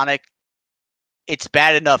 Sonic. It's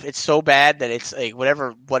bad enough. It's so bad that it's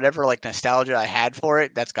whatever nostalgia I had for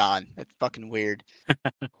it, that's gone. It's fucking weird.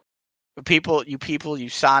 You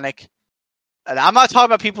Sonic. And I'm not talking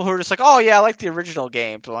about people who are just oh yeah, I like the original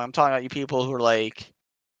game. So I'm talking about you people who are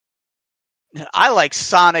I like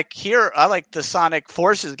Sonic here. I like the Sonic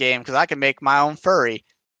Forces game because I can make my own furry.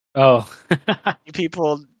 Oh, you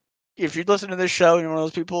people, if you listen to this show and you're one of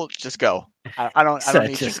those people, just go. I don't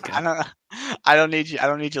need you. I don't need you. I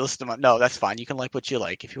don't need you to listen to my. No, that's fine. You can like what you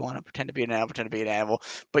like. If you want to pretend to be an animal, pretend to be an animal.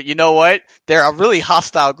 But you know what? They're a really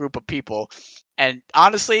hostile group of people. And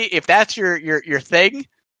honestly, if that's your thing,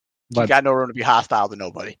 you got no room to be hostile to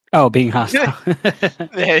nobody. Oh, being hostile.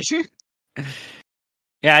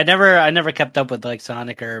 Yeah, I never kept up with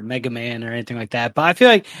Sonic or Mega Man or anything like that. But I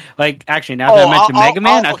feel like actually now that I mentioned Mega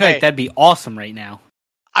Man, I feel like that'd be awesome right now.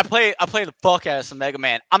 I play the fuck out of some Mega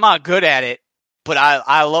Man. I'm not good at it, but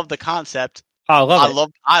I love the concept. Oh, I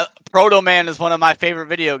love it. Proto Man is one of my favorite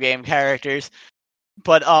video game characters.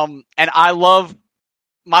 But and my love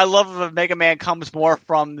of Mega Man comes more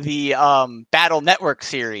from the Battle Network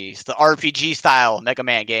series, the RPG style Mega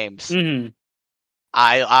Man games. Mm-hmm.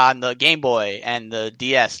 On the Game Boy and the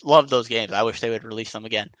DS, love those games. I wish they would release them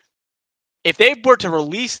again. If they were to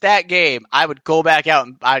release that game, I would go back out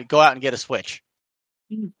and I'd go out and get a Switch.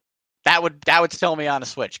 Mm-hmm. That would sell me on a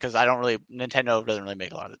Switch because Nintendo doesn't really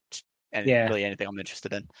make a lot of really anything I'm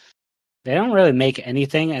interested in. They don't really make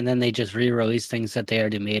anything, and then they just re-release things that they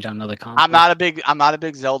already made on other consoles. I'm not a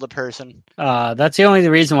big Zelda person. That's the only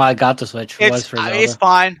reason why I got the Switch was for Zelda. It's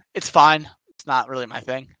fine. It's not really my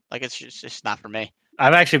thing. It's just not for me.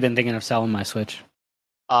 I've actually been thinking of selling my Switch.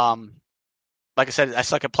 Like I said, I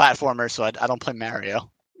suck at platformers, so I don't play Mario.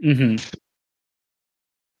 Mm-hmm.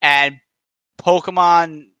 And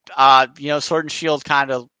Pokemon, Sword and Shield kind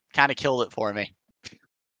of killed it for me.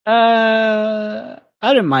 I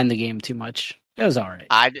didn't mind the game too much. It was all right.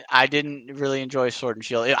 I didn't really enjoy Sword and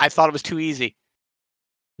Shield. I thought it was too easy.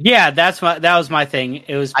 Yeah, that was my thing.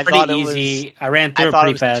 It was pretty easy. I ran through it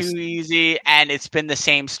pretty fast. Too easy, and it's been the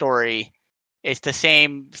same story. It's the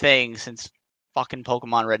same thing since fucking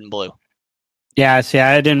Pokemon Red and Blue. Yeah, see,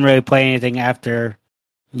 I didn't really play anything after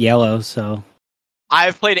Yellow, so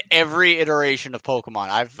I've played every iteration of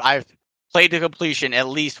Pokemon. I've played to completion at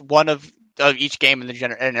least one of each game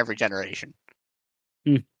in every generation.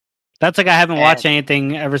 That's like I haven't watched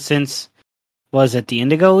anything ever since. Was it the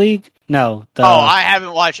Indigo League? No. I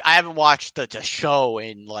haven't watched the show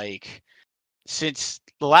in since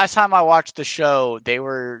the last time I watched the show. They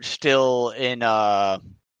were still in what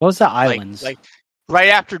was the islands? Like right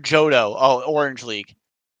after Johto. Oh, Orange League.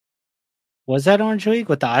 Was that Orange League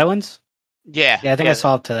with the islands? Yeah. Yeah, I think I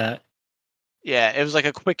saw up to that. Yeah, it was like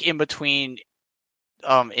a quick in between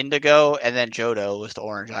Indigo and then Johto was the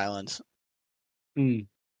Orange Islands.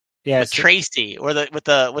 Yeah, Tracy, or with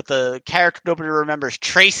the character nobody remembers,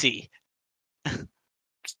 Tracy.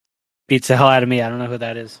 Beats the hell out of me. I don't know who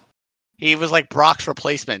that is. He was like Brock's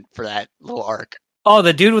replacement for that little arc. Oh,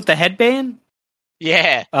 the dude with the headband?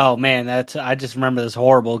 Yeah. Oh man, I just remember this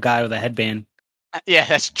horrible guy with a headband. Yeah,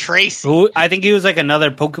 that's Tracy. I think he was like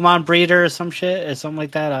another Pokemon breeder or some shit or something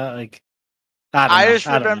like that. I just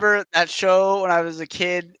remember that show when I was a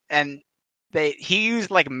kid, and he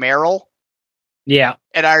used like Meryl. Yeah.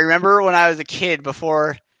 And I remember when I was a kid,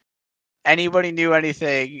 before anybody knew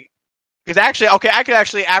anything, because actually, okay, I could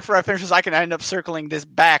actually, after I finish this, I can end up circling this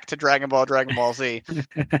back to Dragon Ball Z.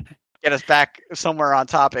 Get us back somewhere on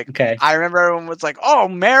topic. Okay. I remember everyone was like, oh,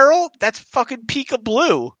 Meryl? That's fucking Pika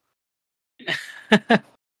Blue.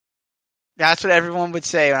 That's what everyone would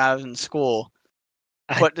say when I was in school.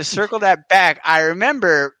 But to circle that back, I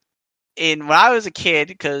remember when I was a kid,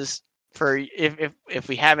 because for if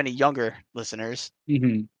we have any younger listeners,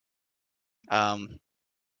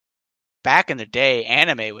 back in the day,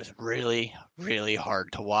 anime was really, really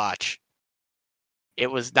hard to watch.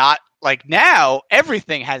 It was not like now.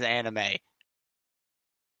 Everything has anime.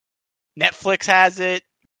 Netflix has it.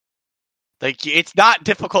 Like, it's not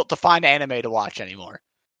difficult to find anime to watch anymore.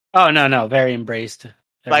 Oh no, very embraced.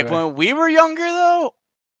 Everywhere. Like when we were younger, though.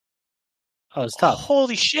 Oh, it's tough.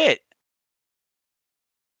 Holy shit!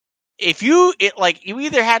 You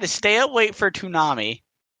either had to stay up late for Toonami,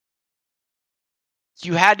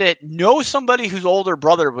 you had to know somebody whose older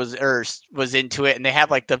brother was into it, and they had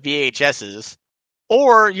like the VHSs,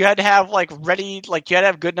 or you had to have you had to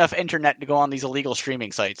have good enough internet to go on these illegal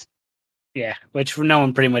streaming sites. Yeah, which no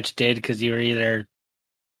one pretty much did, because you were either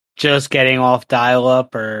just getting off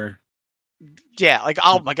dial-up or... Yeah,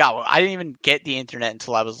 oh my god, I didn't even get the internet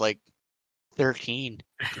until I was 13.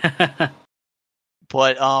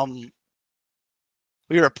 But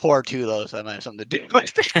we were poor too, though, so that might have something to do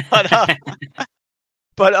with it.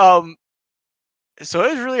 But so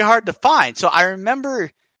it was really hard to find. So I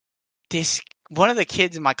remember one of the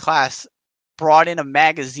kids in my class brought in a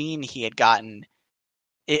magazine he had gotten.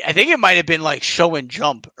 I think it might have been Show and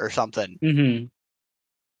Jump or something. Mm-hmm.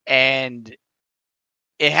 And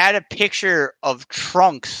it had a picture of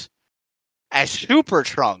Trunks as Super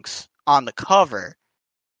Trunks on the cover.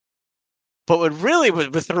 But what really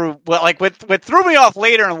what threw me off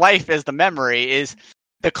later in life as the memory is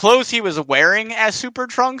the clothes he was wearing as Super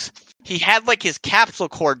Trunks. He had his capsule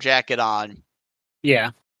cord jacket on.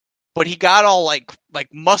 Yeah. But he got all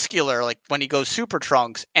muscular when he goes Super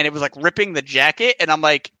Trunks, and it was ripping the jacket, and I'm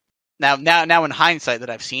now in hindsight that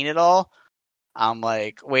I've seen it all, I'm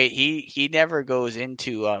wait, he never goes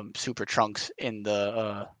into Super Trunks in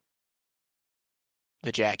the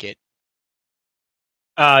jacket.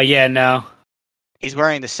 Yeah, no. He's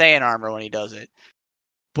wearing the Saiyan armor when he does it.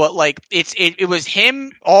 But it was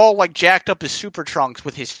him all jacked up as Super Trunks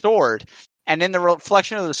with his sword, and in the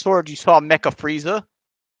reflection of the sword you saw Mecha Frieza.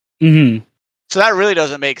 Mm-hmm. So that really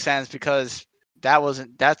doesn't make sense, because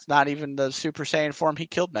that's not even the Super Saiyan form he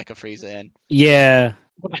killed Mecha Frieza in. Yeah.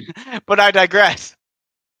 But I digress.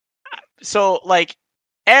 So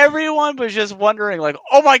everyone was just wondering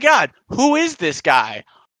oh my god, who is this guy?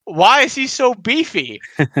 Why is he so beefy?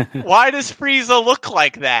 Why does Frieza look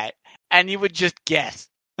like that? And you would just guess.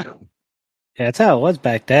 Yeah, that's how it was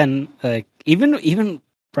back then. Even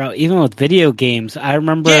with video games, I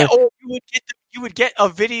remember. Yeah, or you would get a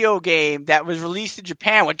video game that was released in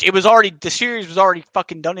Japan, which the series was already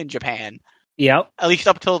fucking done in Japan. Yep. At least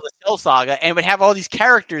up till the Cell Saga, and it would have all these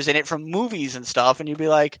characters in it from movies and stuff, and you'd be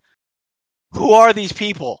like, who are these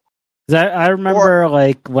people? I remember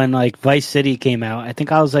when Vice City came out. I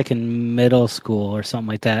think I was in middle school or something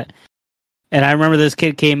like that. And I remember this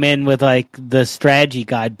kid came in with the strategy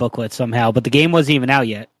guide booklet somehow, but the game wasn't even out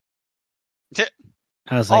yet.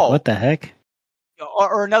 I was like, what the heck?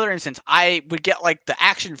 Or another instance, I would get like the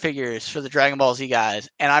action figures for the Dragon Ball Z guys,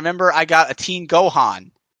 and I remember I got a Teen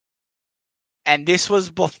Gohan, and this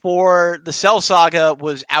was before the Cell Saga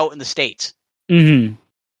was out in the States. Mm-hmm.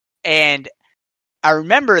 And I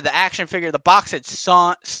remember the action figure, the box said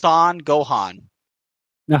Son Gohan.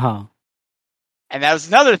 Uh-huh. And that was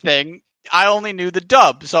another thing. I only knew the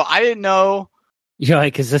dub, so I didn't know. You're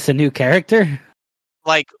like, is this a new character?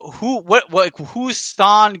 Like who's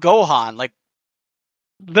Son Gohan? Like,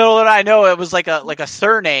 little did I know it was like a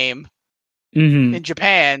surname in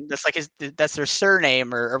Japan. That's like that's their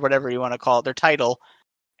surname or whatever you want to call it, their title.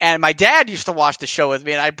 And my dad used to watch the show with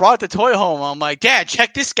me, and I brought the toy home. I'm like, Dad,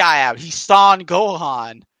 check this guy out. He's Son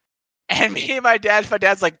Gohan. And me and my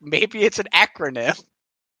dad's like, maybe it's an acronym.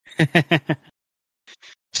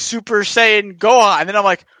 Super Saiyan Gohan. And then I'm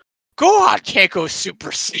like, Gohan can't go Super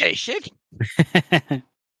Saiyan.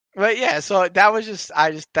 But yeah, so that was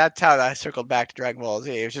that's how I circled back to Dragon Ball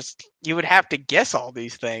Z. It was just, you would have to guess all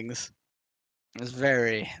these things. It was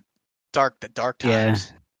very dark times.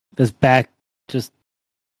 Yeah. This back, just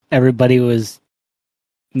everybody was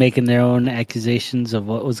making their own accusations of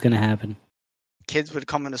what was going to happen. Kids would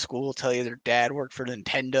come into school, tell you their dad worked for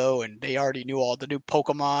Nintendo, and they already knew all the new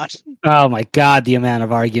Pokemon. Oh my god, the amount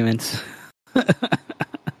of arguments.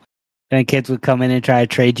 Then kids would come in and try to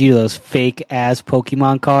trade you those fake ass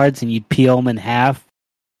Pokemon cards, and you'd peel them in half.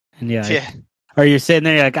 And or you're sitting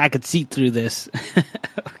there, you're like, I could see through this.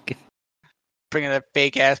 Okay. Bringing that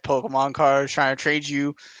fake ass Pokemon cards, trying to trade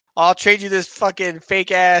you. I'll trade you this fucking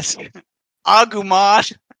fake ass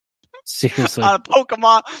Agumon. Seriously. on a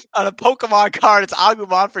Pokemon card, it's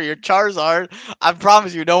Agumon for your Charizard. I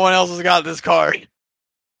promise you, no one else has got this card.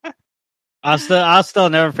 I'll still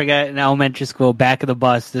never forget in elementary school, back of the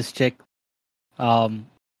bus, this chick. I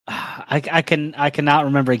cannot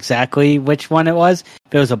remember exactly which one it was.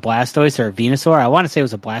 If it was a Blastoise or a Venusaur, I want to say it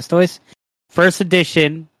was a Blastoise. First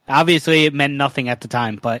edition. Obviously, it meant nothing at the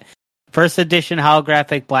time, but first edition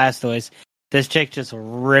holographic Blastoise. This chick just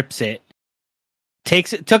rips it.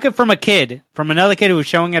 Took it from another kid who was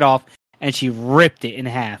showing it off, and she ripped it in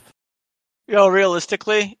half.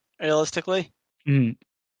 Realistically, mm.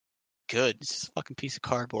 Good. It's just a fucking piece of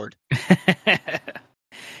cardboard.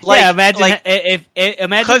 Imagine if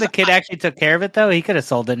the kid actually took care of it, though. He could have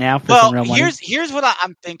sold it now for some real money. Here's what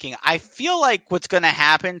I'm thinking. I feel like what's going to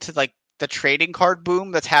happen to like the trading card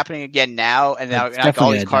boom that's happening again now, and now like,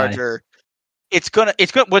 all these cards are. It's gonna.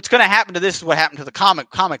 What's going to happen to this is what happened to the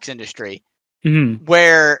comics industry,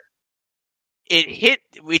 where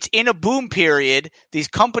it's in a boom period. These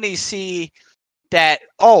companies see that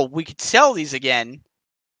we could sell these again.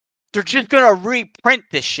 They're just gonna reprint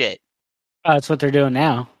this shit. Oh, that's what they're doing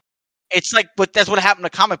now. It's like, but that's what happened to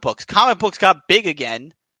comic books. Comic books got big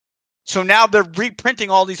again, so now they're reprinting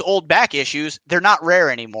all these old back issues. They're not rare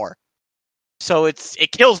anymore, so it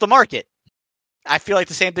kills the market. I feel like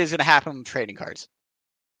the same thing is gonna happen with trading cards.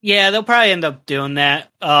 Yeah, they'll probably end up doing that.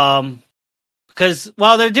 Because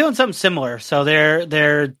they're doing something similar. So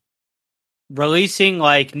they're releasing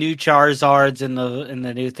like new Charizards in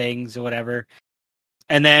the new things or whatever.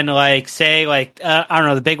 And then, I don't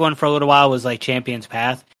know, the big one for a little while was, like, Champion's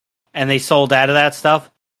Path. And they sold out of that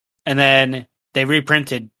stuff. And then they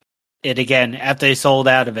reprinted it again after they sold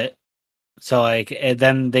out of it. So, and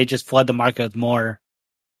then they just flood the market with more.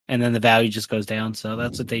 And then the value just goes down. So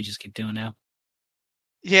that's what they just keep doing now.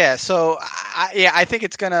 Yeah, so, I think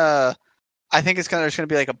it's going to... there's going to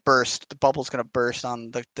be, like, a burst. The bubble's going to burst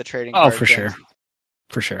on the trading card. Oh, for sure.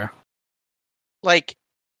 For sure. Like,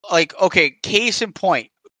 okay, case in point,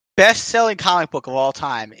 best-selling comic book of all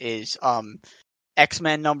time is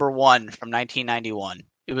X-Men #1 from 1991.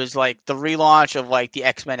 It was like the relaunch of like the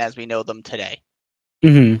X-Men as we know them today.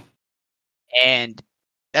 Mm-hmm. And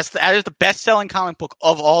that is the best-selling comic book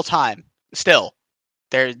of all time. Still,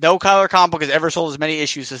 there's no color comic book has ever sold as many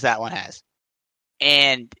issues as that one has.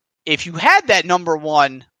 And if you had that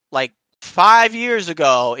 #1 like 5 years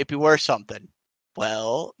ago, it'd be worth something.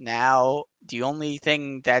 Well, now the only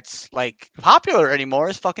thing that's like popular anymore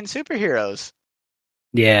is fucking superheroes.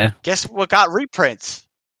 Yeah. Guess what got reprints?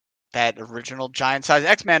 That original giant size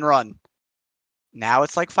X-Men run. Now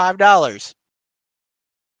it's like $5.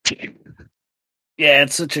 Yeah,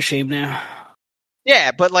 it's such a shame now.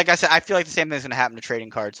 Yeah, but like I said, I feel like the same thing's gonna happen to trading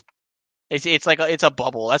cards. It's like it's a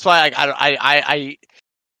bubble. That's why I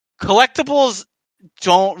collectibles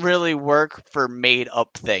don't really work for made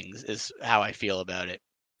up things is how I feel about it.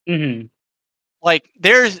 Mm-hmm. Like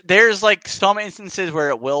there's like some instances where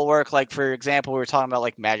it will work. Like for example, we were talking about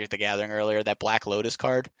like Magic the Gathering earlier, that Black Lotus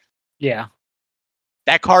card. Yeah.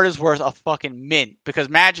 that card is worth a fucking mint because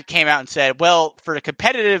Magic came out and said, well, for the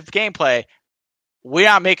competitive gameplay, we're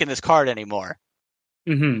not making this card anymore.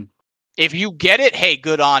 Mm-hmm. If you get it, hey,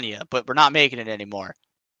 good on you, but we're not making it anymore.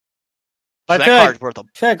 So But that card's worth a I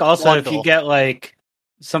feel like also if bundle. you get like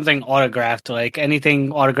something autographed, like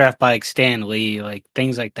anything autographed by like Stan Lee, like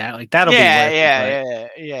things like that, like that'll be worth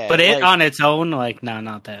it. Yeah. But it like, on its own, like no,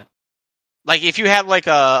 not that. Like if you have like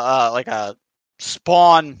a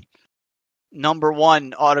Spawn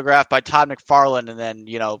 #1 autograph by Todd McFarlane, and then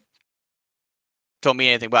don't mean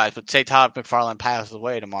anything by it, but say Todd McFarlane passes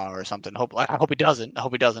away tomorrow or something. I hope he doesn't. I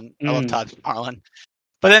love Todd McFarlane.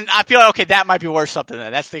 But then I feel like, okay, that might be worth something.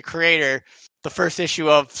 Then that's the creator, the first issue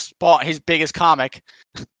of Spawn, his biggest comic.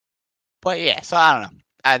 But yeah, so I don't know.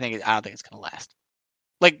 I don't think it's gonna last.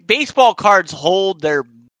 Like baseball cards hold their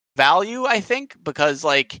value, I think, because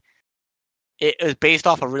like it was based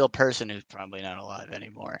off a real person who's probably not alive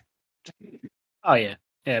anymore. Oh yeah,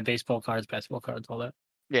 baseball cards, basketball cards, all that.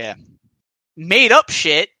 Yeah, made up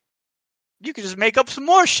shit. You could just make up some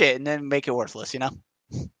more shit and then make it worthless,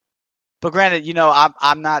 But granted,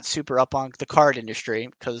 I'm not super up on the card industry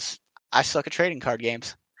because I suck at trading card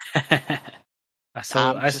games. I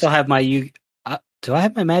still have my do I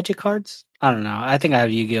have my Magic cards? I don't know. I think I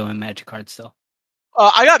have Yu-Gi-Oh and Magic cards still.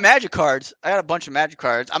 I got Magic cards. I got a bunch of Magic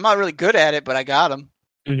cards. I'm not really good at it, but I got them.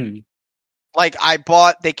 Mm-hmm. Like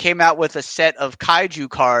they came out with a set of Kaiju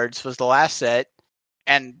cards, was the last set,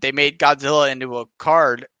 and they made Godzilla into a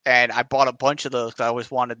card, and I bought a bunch of those because I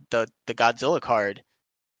always wanted the Godzilla card.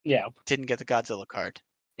 Yeah. Didn't get the Godzilla card.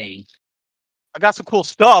 Dang. I got some cool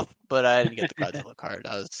stuff, but I didn't get the Godzilla card.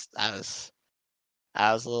 I was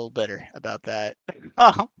a little bitter about that.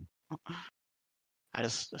 I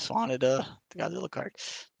just wanted the Godzilla card.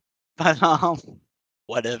 But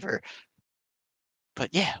whatever. But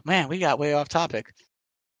yeah, man, we got way off topic.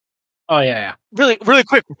 Oh yeah. Really, really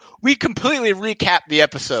quick. We completely recapped the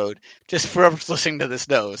episode. Just for whoever's listening to this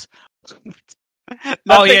knows.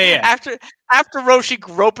 Yeah. After Roshi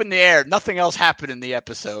grew in the air, nothing else happened in the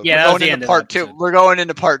episode. Yeah, we're going into part 2. We're going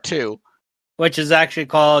into part 2, which is actually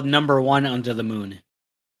called #1 Under the Moon.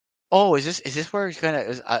 Oh, is this where he's gonna?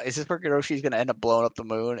 Is this where Roshi's gonna end up blowing up the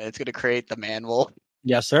moon and it's gonna create the man-wolf?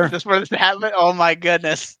 Yes, sir. Is this where this happened? Oh my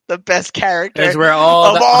goodness, the best character is where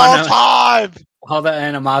all time. All the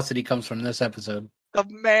animosity comes from this episode. The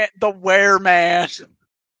wereman.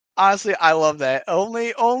 Honestly, I love that.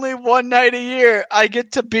 Only one night a year I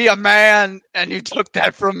get to be a man, and you took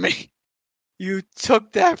that from me. You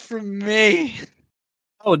took that from me.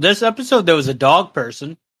 Oh, this episode there was a dog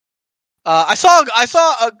person. I saw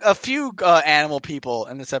a few animal people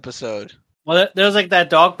in this episode. Well, there was like that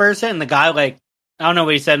dog person, and the guy, like, I don't know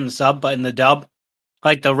what he said in the sub, but in the dub,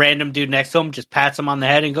 like the random dude next to him just pats him on the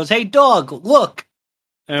head and goes, "Hey, dog, look!"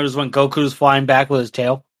 And it was when Goku's flying back with his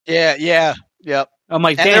tail. Yeah, yep. I'm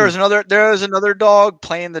like, and damn. There was another dog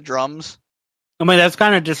playing the drums. I mean, that's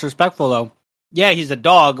kind of disrespectful, though. Yeah, he's a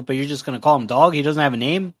dog, but you're just gonna call him dog. He doesn't have a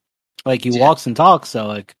name. Like, he walks and talks, so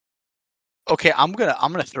like. Okay, I'm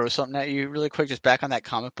gonna throw something at you really quick, just back on that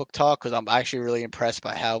comic book talk, because I'm actually really impressed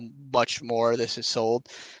by how much more this is sold.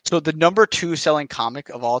 So the #2 selling comic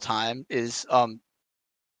of all time is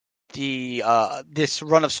this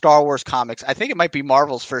run of Star Wars comics. I think it might be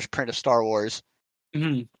Marvel's first print of Star Wars.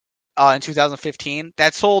 Mm-hmm. In 2015,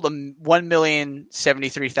 that sold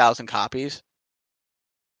 1,073,000 copies.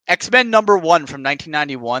 X-Men #1 from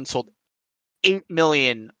 1991 sold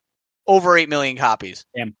over 8 million copies.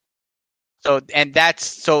 Damn. So the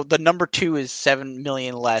 #2 is 7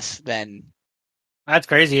 million less than. That's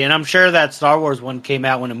crazy, and I'm sure that Star Wars one came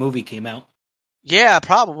out when a movie came out. Yeah,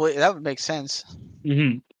 probably that would make sense.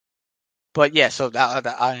 Mm-hmm. But yeah, so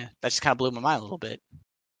that just kind of blew my mind a little bit.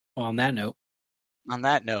 Well, on that note, we've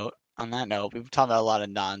talked about a lot of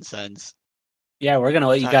nonsense. Yeah, we're gonna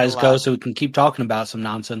let you guys go so we can keep talking about some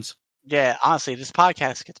nonsense. Yeah, honestly, this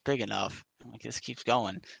podcast gets big enough. Like, this keeps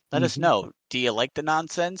going. Let us know. Do you like the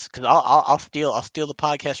nonsense? Because I'll steal the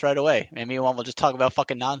podcast right away. Maybe we'll just talk about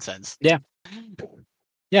fucking nonsense. Yeah.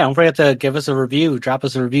 Yeah, don't forget to give us a review. Drop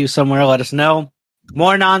us a review somewhere. Let us know.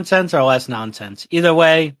 More nonsense or less nonsense. Either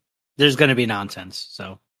way, there's going to be nonsense.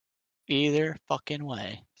 So either fucking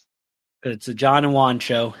way. It's a John and Juan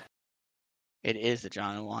show. It is the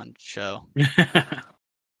John and Juan show.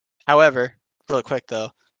 However, really quick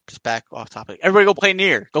though, just back off topic. Everybody go play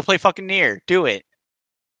Nier. Go play fucking Nier. Do it.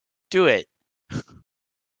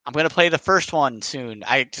 I'm going to play the first one soon.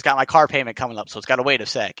 I just got my car payment coming up, so it's got to wait a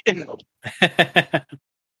sec.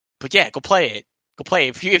 But yeah, go play it. Go play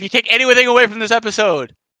it. If you take anything away from this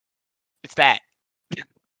episode, it's that.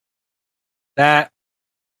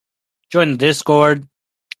 Join the Discord.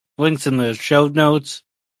 Links in the show notes.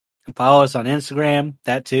 Follow us on Instagram.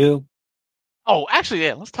 That too. Oh, actually,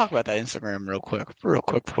 yeah. Let's talk about that Instagram real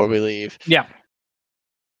quick before we leave. Yeah.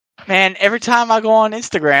 Man, every time I go on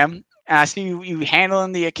Instagram and I see you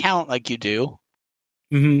handling the account like you do,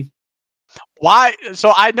 Mm-hmm. why?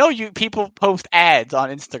 So I know you people post ads on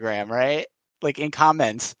Instagram, right? Like in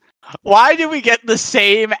comments. Why do we get the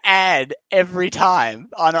same ad every time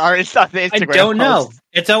on the Instagram? I don't know.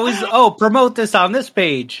 It's always promote this on this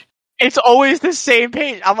page. It's always the same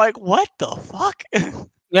page. I'm like, what the fuck?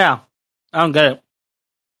 Yeah, I don't get it.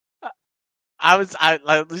 I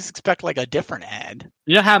at least expect like a different ad.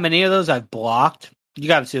 You know how many of those I've blocked? You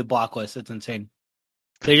got to see the block list. It's insane.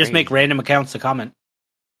 They just make random accounts to comment.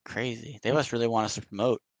 Crazy. They must really want us to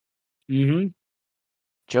promote. Mm-hmm.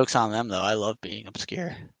 Joke's on them, though. I love being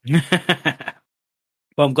obscure.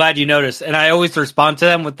 Well, I'm glad you noticed. And I always respond to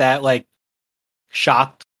them with that, like,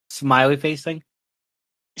 shocked smiley face thing.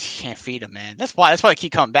 You can't feed them, man. That's why I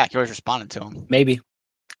keep coming back. You're always responding to them. Maybe.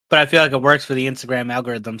 But I feel like it works for the Instagram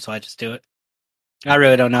algorithm, so I just do it. I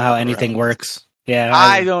really don't know how anything works. Yeah.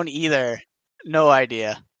 I don't either. No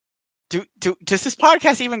idea. Does this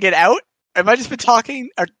podcast even get out? Have I just been talking?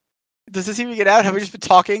 Or does this even get out? Have we just been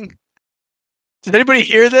talking? Did anybody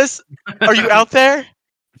hear this? Are you out there?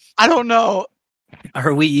 I don't know.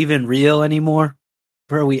 Are we even real anymore?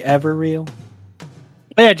 Were we ever real?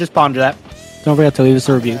 But yeah, just ponder that. Don't forget to leave us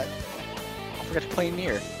a review. Don't forget to play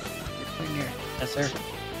near. Yes, sir.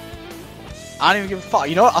 I don't even give a fuck.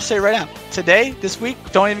 You know what? I'll say it right now. Today, this week,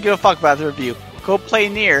 don't even give a fuck about the review. Go play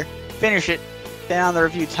near, finish it, then on the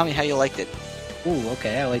review, tell me how you liked it. Ooh,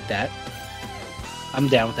 okay, I like that. I'm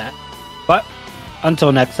down with that. But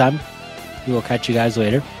until next time, we will catch you guys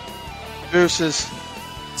later. Deuces.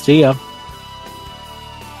 See ya.